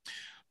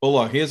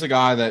look, here's a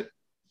guy that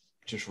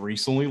just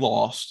recently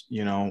lost.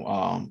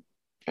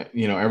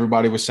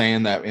 Everybody was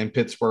saying that in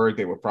Pittsburgh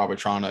they were probably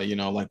trying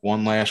to, like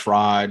one last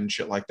ride and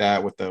shit like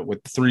that with the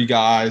 3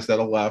 guys that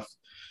are left,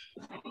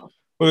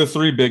 with the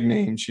 3 big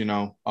names.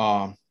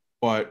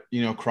 But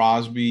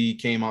Crosby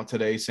came out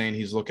today saying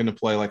he's looking to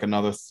play like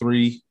another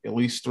at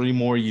least 3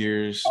 more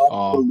years.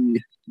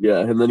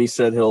 Yeah, and then he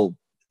said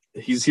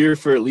he's here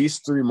for at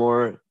least 3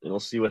 more, and we'll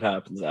see what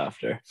happens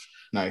after.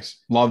 Nice,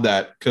 love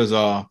that, because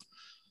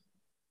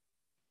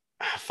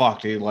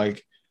fuck, dude,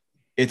 like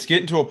it's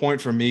getting to a point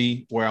for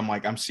me where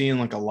I'm seeing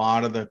like a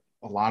lot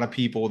of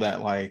people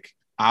that like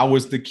I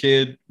was the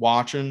kid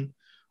watching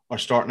are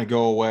starting to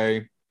go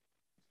away,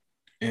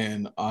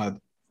 and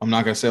I'm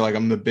not gonna say like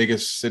I'm the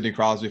biggest Sidney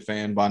Crosby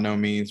fan by no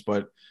means,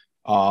 but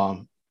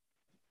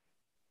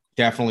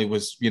definitely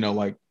was,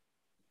 like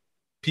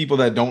people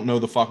that don't know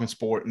the fucking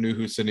sport knew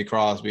who Sidney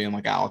Crosby and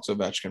like Alex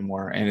Ovechkin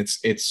were, and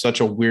it's such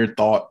a weird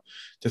thought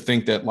to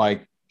think that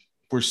like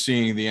we're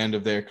seeing the end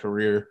of their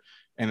career,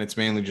 and it's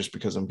mainly just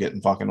because I'm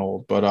getting fucking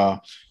old.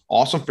 But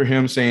awesome for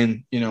him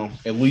saying,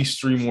 at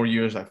least 3 more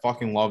years. I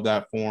fucking love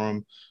that for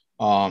him.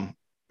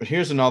 But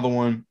here's another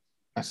one.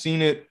 I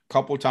seen it a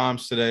couple of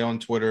times today on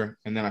Twitter,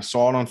 and then I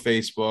saw it on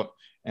Facebook,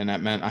 and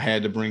that meant I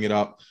had to bring it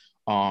up.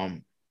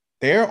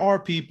 There are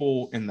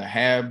people in the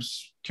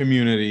Habs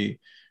community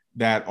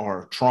that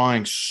are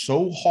trying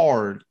so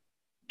hard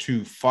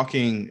to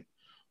fucking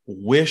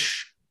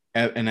wish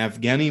an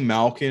Evgeny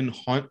Malkin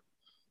hunt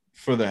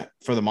for the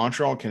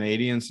Montreal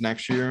Canadiens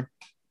next year,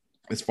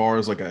 as far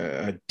as like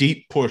a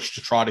deep push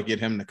to try to get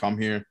him to come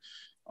here.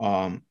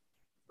 I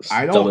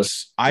don't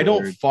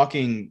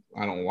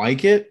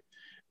like it.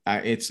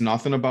 It's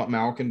nothing about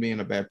Malkin being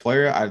a bad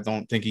player. I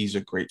don't think he's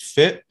a great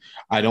fit.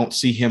 I don't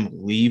see him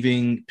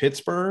leaving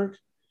Pittsburgh.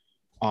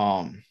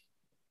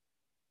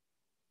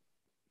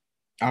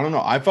 I don't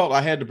know. I felt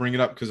I had to bring it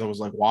up because I was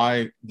like,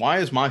 why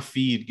is my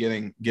feed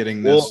getting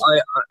this?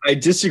 Well, I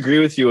disagree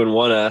with you in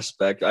one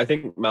aspect. I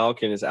think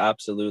Malkin is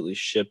absolutely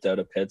shipped out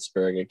of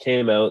Pittsburgh. It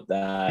came out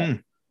that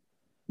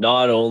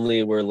not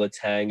only were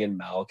Letang and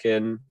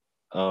Malkin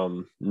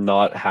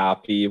not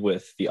happy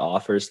with the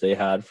offers they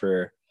had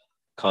for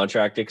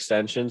contract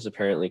extensions,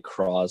 apparently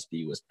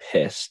Crosby was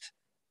pissed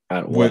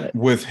at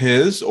with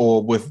his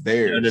or with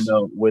theirs?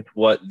 No, with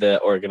what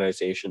the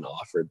organization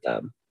offered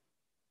them.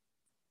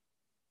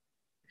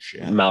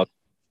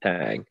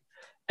 Letang.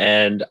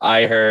 And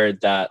I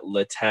heard that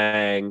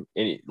Letang's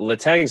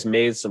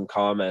made some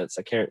comments.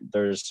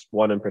 There's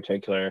one in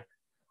particular.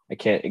 I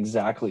can't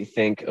exactly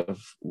think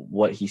of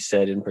what he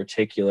said in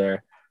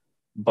particular,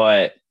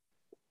 but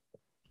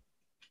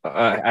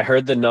I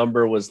heard the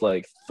number was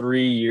like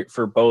 3 years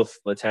for both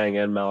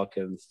Letang and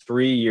Malkin,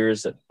 3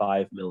 years at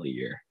 $5 million a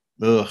year.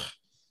 Ugh.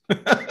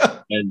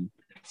 And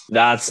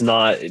that's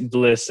not,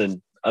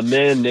 listen, a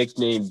man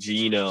nicknamed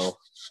Gino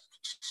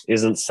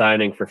isn't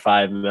signing for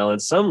 $5 million.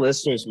 Some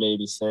listeners may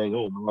be saying,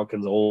 "Oh,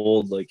 Malkin's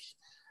old." Like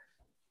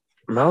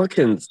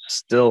Malkin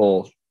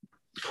still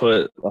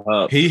put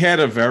up. He had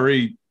a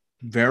very,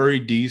 very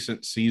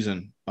decent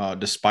season,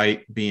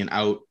 despite being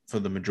out for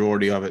the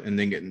majority of it and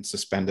then getting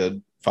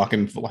suspended.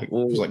 Fucking for it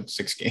was like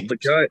 6 games.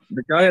 The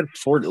guy had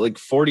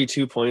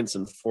 42 points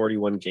in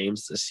 41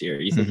 games this year.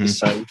 You think he's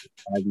signing for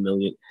 $5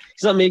 million?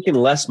 He's not making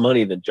less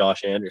money than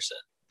Josh Anderson.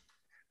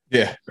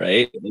 Yeah.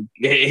 Right.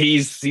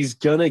 He's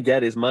gonna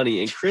get his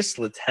money. And Chris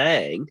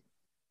Letang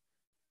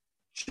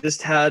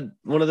just had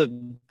one of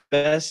the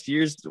best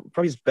years,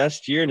 probably his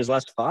best year in his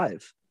last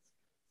 5.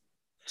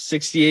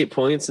 68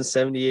 points and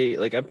 78.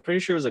 Like, I'm pretty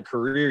sure it was a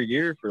career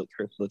year for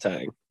Chris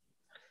Letang,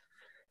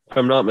 if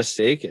I'm not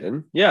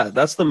mistaken. Yeah,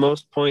 that's the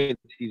most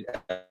points he's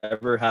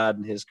ever had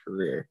in his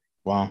career.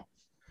 Wow.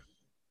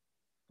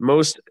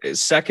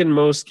 Second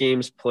most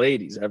games played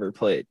he's ever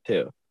played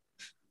too.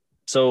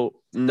 So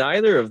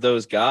neither of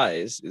those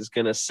guys is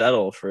going to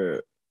settle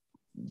for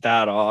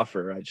that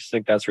offer. I just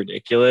think that's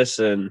ridiculous.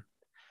 And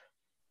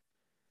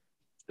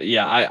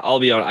yeah, I'll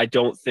be honest. I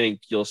don't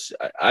think you'll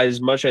as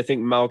much. I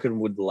think Malkin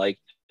would like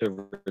to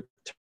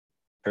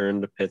return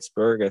to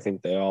Pittsburgh. I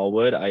think they all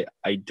would.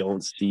 I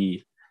don't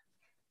see.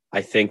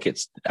 I think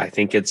it's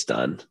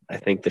done. I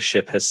think the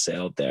ship has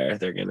sailed there.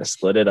 They're going to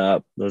split it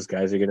up. Those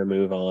guys are going to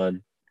move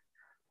on.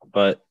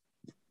 But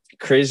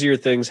crazier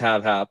things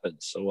have happened,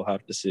 so we'll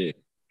have to see.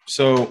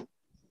 So,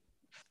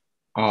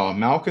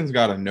 Malkin's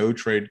got a no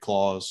trade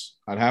clause.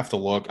 I'd have to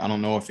look. I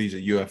don't know if he's a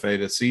UFA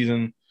this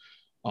season,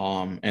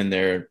 and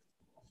they're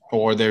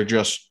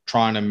just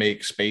trying to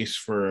make space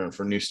for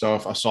new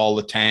stuff. I saw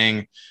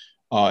Letang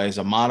is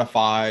a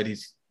modified.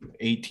 He's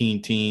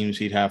 18 teams.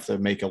 He'd have to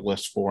make a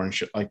list for and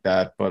shit like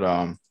that.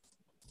 But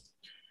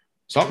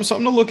something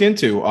to look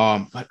into.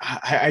 But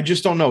I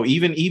just don't know.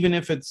 Even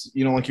if it's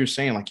like you're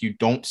saying, like you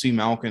don't see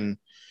Malkin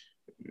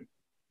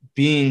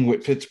being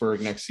with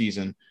Pittsburgh next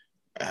season.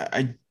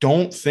 I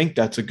don't think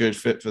that's a good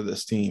fit for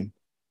this team.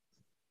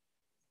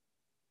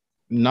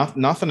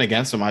 Nothing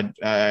against him.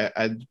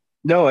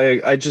 No,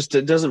 I just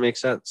it doesn't make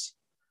sense.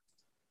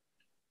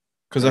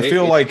 Because Right?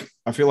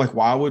 I feel like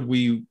why would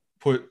we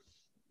put,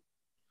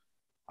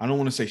 I don't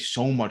want to say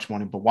so much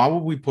money, but why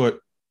would we put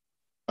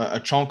a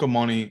chunk of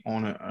money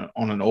on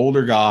an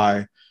older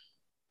guy?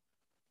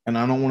 And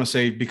I don't want to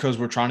say because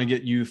we're trying to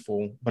get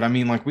youthful, but I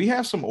mean, like, we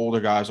have some older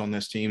guys on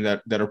this team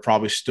that are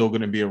probably still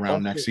going to be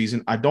around next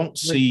season. I don't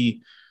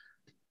see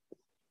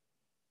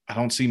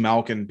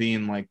Malkin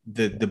being like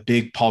the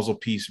big puzzle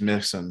piece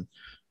missing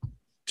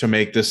to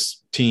make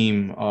this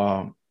team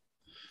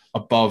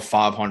above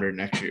 500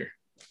 next year.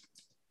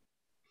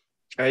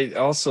 I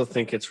also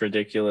think it's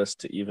ridiculous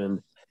to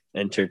even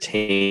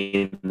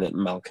entertain that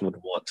Malkin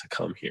would want to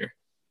come here.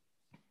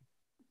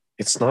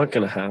 It's not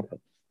going to happen.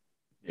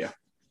 Yeah.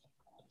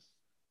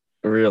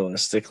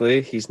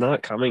 Realistically, he's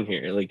not coming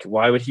here. Like,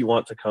 why would he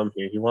want to come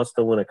here? He wants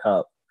to win a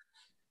cup.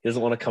 He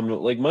doesn't want to come to,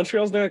 like,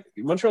 Montreal's going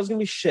to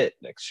be shit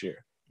next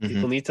year. Mm-hmm.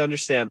 People need to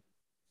understand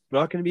they're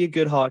not going to be a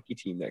good hockey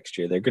team next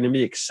year. They're going to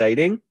be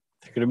exciting.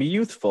 They're going to be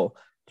youthful.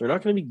 They're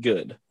not going to be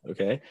good,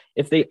 okay?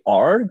 If they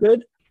are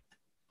good,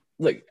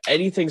 like,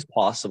 anything's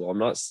possible.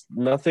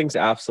 Nothing's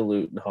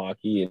absolute in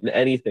hockey. In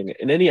anything,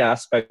 in any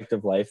aspect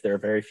of life, there are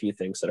very few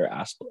things that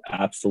are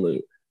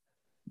absolute.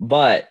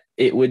 But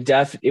it would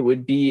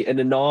be an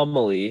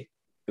anomaly.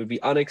 It would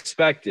be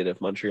unexpected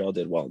if Montreal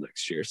did well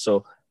next year.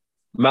 So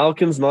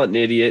Malkin's not an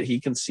idiot. He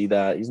can see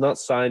that. He's not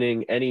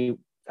signing any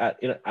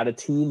at a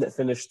team that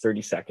finished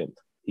 32nd.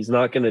 He's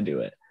not going to do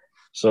it.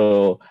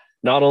 So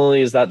not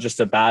only is that just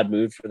a bad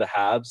move for the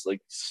Habs,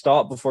 like,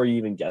 stop before you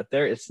even get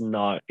there. It's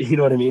not, you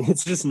know what I mean?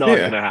 It's just not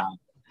going to happen.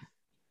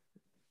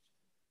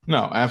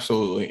 No,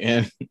 absolutely.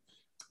 And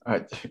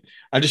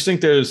I just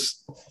think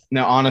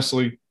now,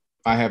 honestly,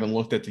 I haven't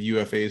looked at the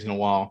UFAs in a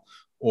while,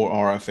 or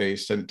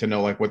RFAs, to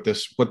know, like, what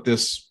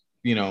this,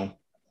 you know,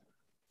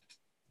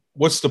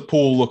 what's the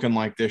pool looking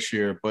like this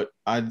year. But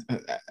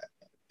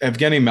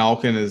Evgeny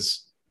Malkin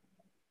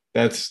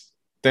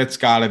that's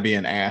got to be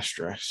an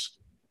asterisk.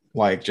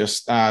 Like,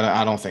 just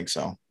I don't think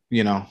so,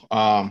 you know.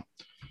 But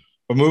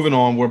moving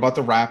on, we're about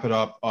to wrap it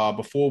up.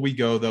 Before we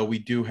go, though, we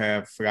do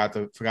have forgot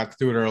to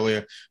do it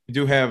earlier. We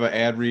do have an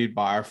ad read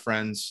by our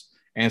friends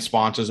and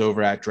sponsors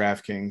over at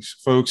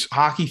DraftKings. Folks,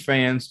 hockey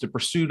fans, the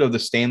pursuit of the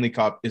Stanley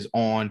Cup is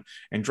on,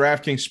 and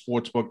DraftKings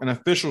Sportsbook, an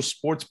official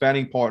sports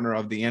betting partner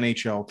of the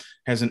NHL,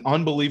 has an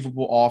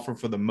unbelievable offer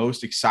for the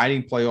most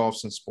exciting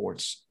playoffs in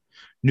sports.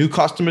 New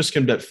customers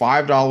can bet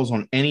 $5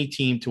 on any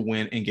team to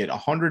win and get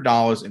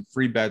 $100 in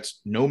free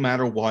bets no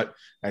matter what.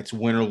 That's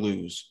win or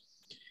lose.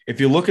 If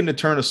you're looking to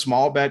turn a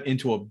small bet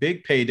into a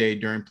big payday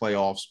during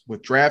playoffs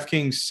with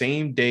DraftKings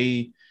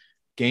same-day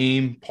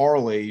game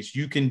parlays,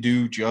 you can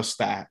do just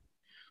that.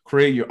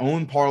 Create your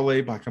own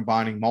parlay by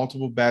combining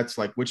multiple bets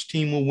like which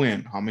team will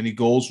win, how many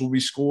goals will be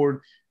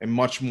scored, and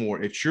much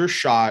more. It's your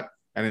shot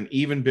at an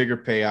even bigger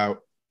payout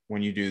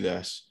when you do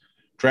this.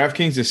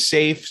 DraftKings is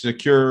safe,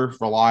 secure,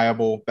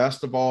 reliable.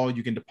 Best of all,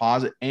 you can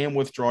deposit and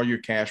withdraw your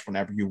cash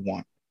whenever you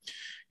want.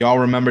 Y'all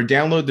remember,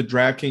 download the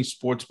DraftKings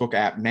Sportsbook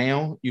app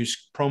now.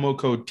 Use promo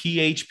code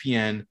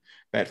THPN.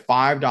 Bet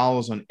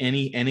 $5 on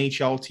any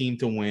NHL team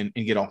to win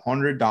and get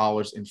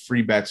 $100 in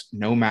free bets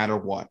no matter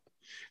what.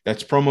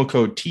 That's promo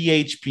code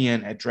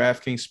THPN at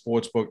DraftKings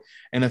Sportsbook,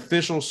 an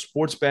official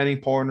sports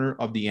betting partner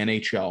of the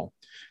NHL.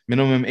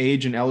 Minimum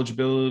age and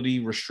eligibility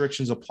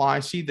restrictions apply.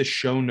 See the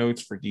show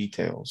notes for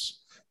details.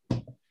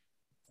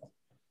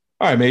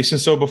 All right, Mason.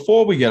 So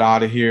before we get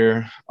out of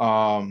here,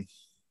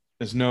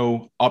 there's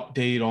no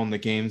update on the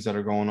games that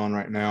are going on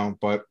right now,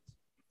 but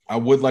I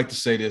would like to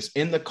say this.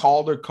 In the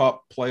Calder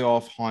Cup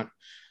playoff hunt,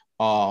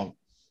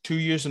 2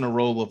 years in a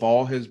row,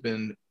 Laval has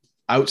been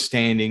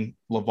outstanding.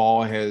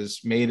 Laval has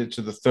made it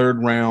to the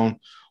third round,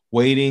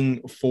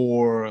 waiting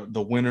for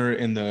the winner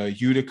in the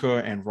Utica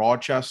and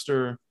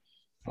Rochester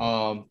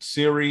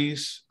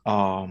series. I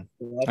know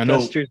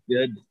Rochester's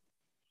good.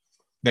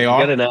 They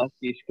got an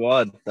nasty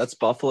squad. That's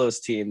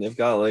Buffalo's team. They've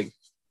got, like,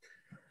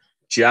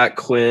 Jack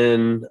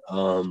Quinn.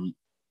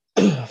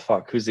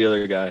 Who's the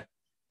other guy?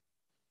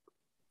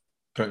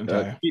 Couldn't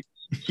tell you.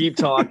 Keep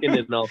talking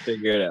and I'll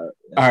figure it out.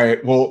 Yeah. All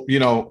right. Well, you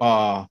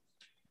know,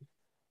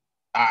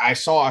 I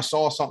saw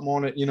something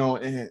on it. You know,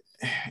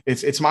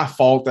 it's my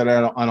fault that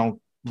I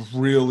don't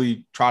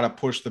really try to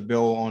push the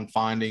bill on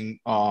finding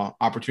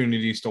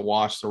opportunities to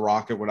watch the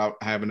Rocket without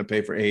having to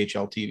pay for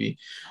AHL TV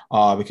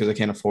because I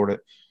can't afford it.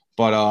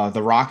 But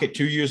the Rocket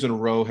 2 years in a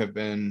row have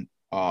been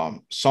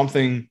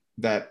something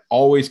that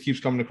always keeps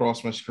coming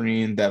across my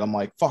screen that I'm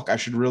like, fuck, I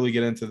should really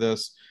get into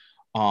this.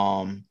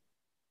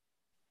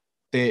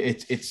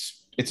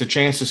 It's a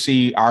chance to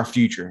see our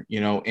future,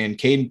 you know, and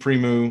Caden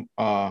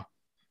Primo,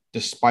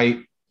 despite,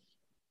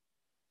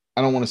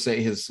 I don't want to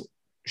say his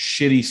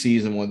shitty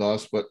season with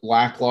us, but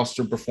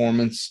lackluster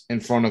performance in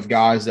front of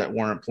guys that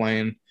weren't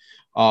playing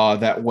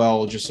that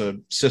well, just a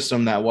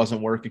system that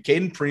wasn't working.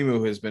 Caden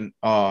Primo has been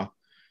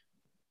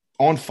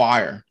on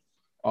fire.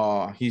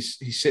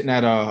 He's sitting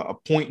at a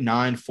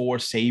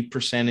 .94 save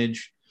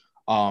percentage.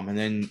 And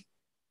then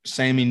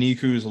Sami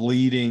Niku is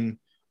leading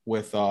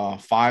with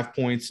 5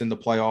 points in the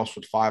playoffs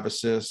with 5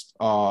 assists.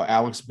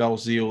 Alex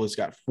Belzile has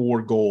got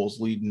 4 goals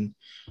leading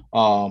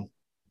the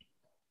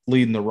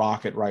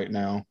Rocket right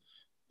now.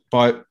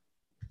 But,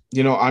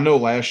 I know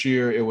last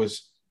year it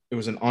was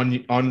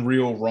an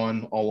unreal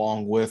run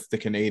along with the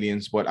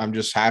Canadians, but I'm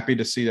just happy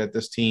to see that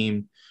this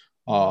team,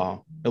 at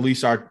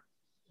least our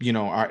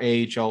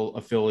AHL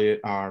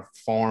affiliate, our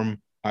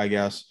farm, I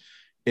guess,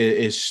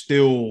 is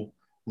still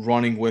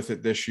running with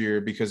it this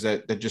year, because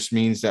that just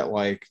means that,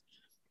 like,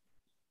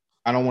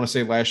 I don't want to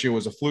say last year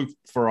was a fluke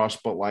for us,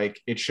 but like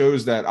it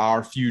shows that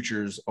our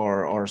futures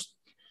are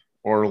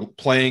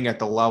playing at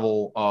the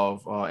level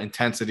of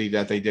intensity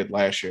that they did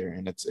last year,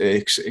 and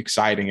it's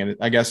exciting. And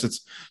I guess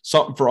it's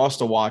something for us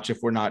to watch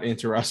if we're not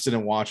interested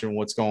in watching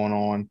what's going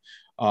on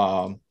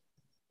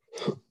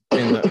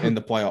in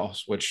the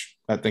playoffs, which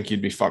I think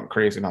you'd be fucking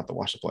crazy not to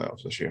watch the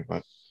playoffs this year.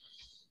 But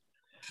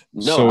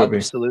no,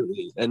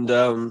 absolutely. And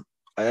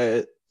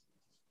I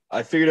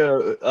figured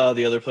out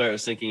the other player I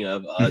was thinking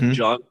of,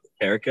 John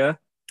Erica.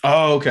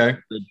 Oh, okay.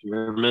 The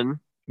German.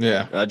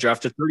 Yeah.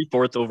 Drafted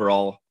 34th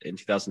overall in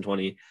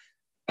 2020.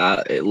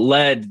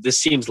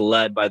 This team's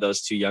led by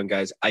those 2 young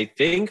guys. I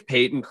think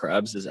Peyton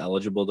Krebs is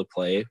eligible to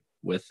play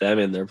with them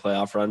in their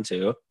playoff run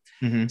too.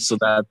 Mm-hmm. So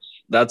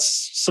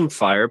that's some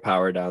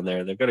firepower down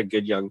there. They've got a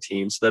good young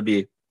team. So that'd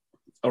be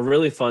a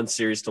really fun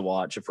series to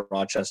watch if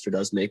Rochester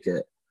does make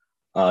it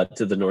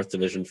to the North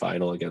Division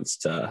final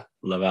against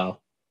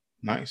Laval.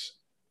 Nice.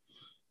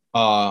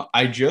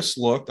 I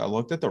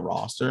looked at the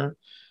roster.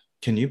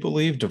 Can you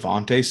believe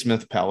Devontae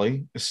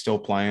Smith-Pelly is still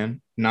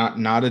playing?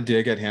 Not a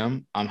dig at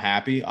him. I'm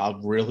happy. I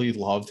really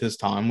loved his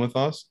time with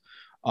us.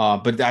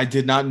 But I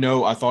did not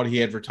know. I thought he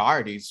had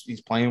retired.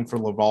 He's playing for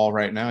Laval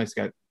right now.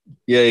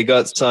 He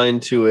got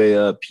signed to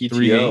a PTO.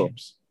 3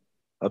 games.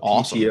 A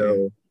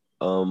PTO.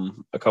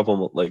 Awesome, a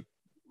couple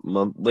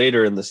month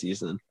later in the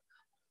season.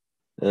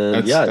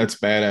 And that's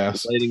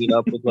badass. Lighting it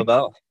up with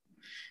Laval.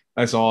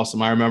 That's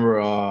awesome. I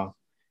remember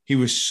he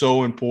was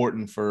so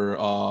important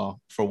for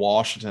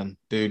Washington,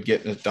 dude,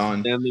 getting it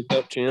done. Stanley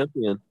Cup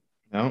champion.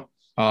 No.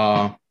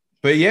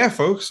 But yeah,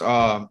 folks,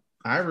 I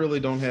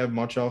really don't have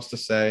much else to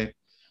say.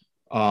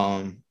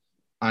 I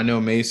know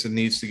Mason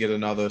needs to get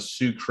another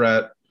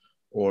Sucret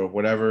or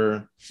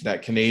whatever,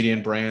 that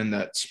Canadian brand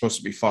that's supposed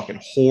to be fucking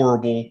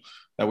horrible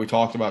that we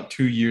talked about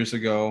 2 years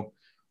ago.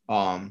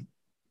 But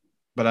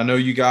I know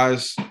you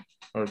guys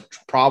are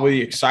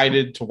probably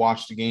excited to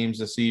watch the games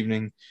this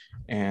evening,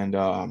 and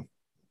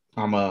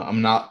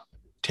I'm not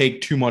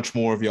take too much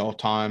more of y'all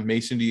time.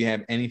 Mason, do you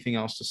have anything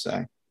else to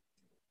say?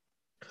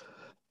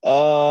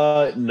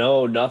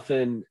 No,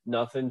 nothing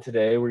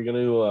today.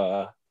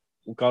 We're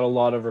we've got a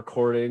lot of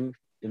recording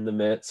in the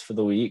midst for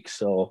the week,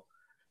 so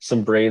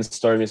some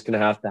brainstorming is gonna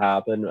have to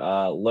happen.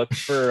 Look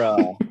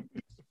for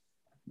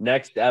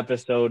next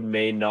episode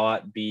may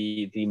not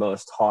be the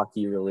most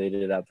hockey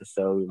related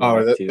episode.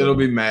 It'll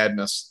be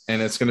madness,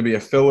 and it's gonna be a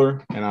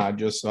filler. And I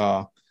just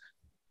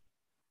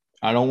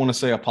I don't want to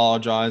say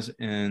apologize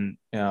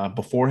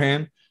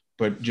beforehand,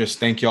 but just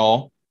thank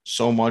y'all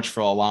so much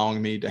for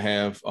allowing me to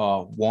have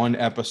one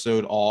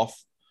episode off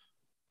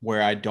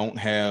where I don't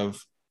have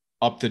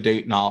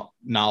up-to-date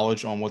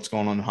knowledge on what's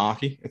going on in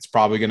hockey. It's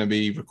probably going to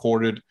be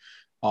recorded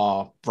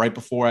right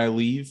before I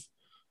leave.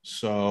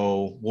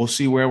 So we'll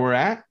see where we're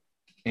at.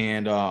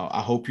 And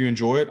I hope you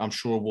enjoy it. I'm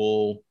sure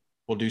we'll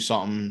do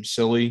something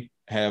silly,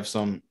 have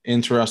some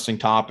interesting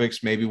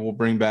topics. Maybe we'll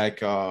bring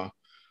back the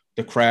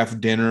craft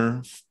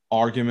dinner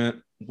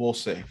argument. We'll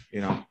see,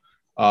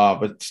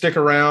 but stick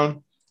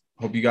around.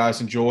 Hope you guys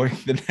enjoy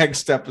the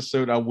next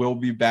episode. I will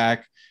be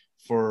back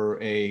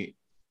for a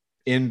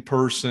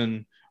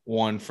in-person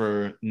one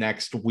for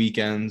next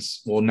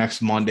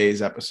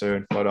Monday's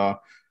episode. But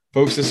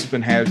folks, this has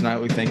been Habs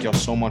Nightly. Thank y'all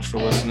so much for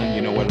listening.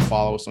 You know where to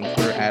follow us on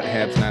Twitter at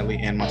Habs Nightly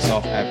and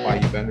myself at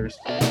Bayou Benders.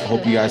 I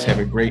hope you guys have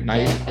a great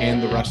night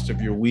and the rest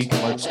of your week.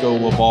 Let's go,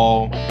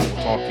 Laval.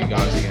 We'll talk to you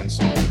guys again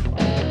soon.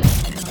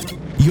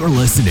 You're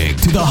listening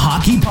to the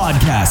Hockey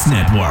Podcast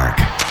Network.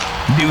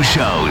 New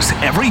shows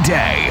every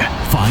day.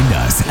 Find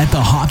us at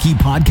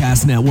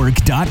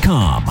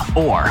thehockeypodcastnetwork.com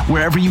or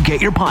wherever you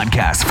get your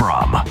podcasts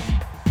from.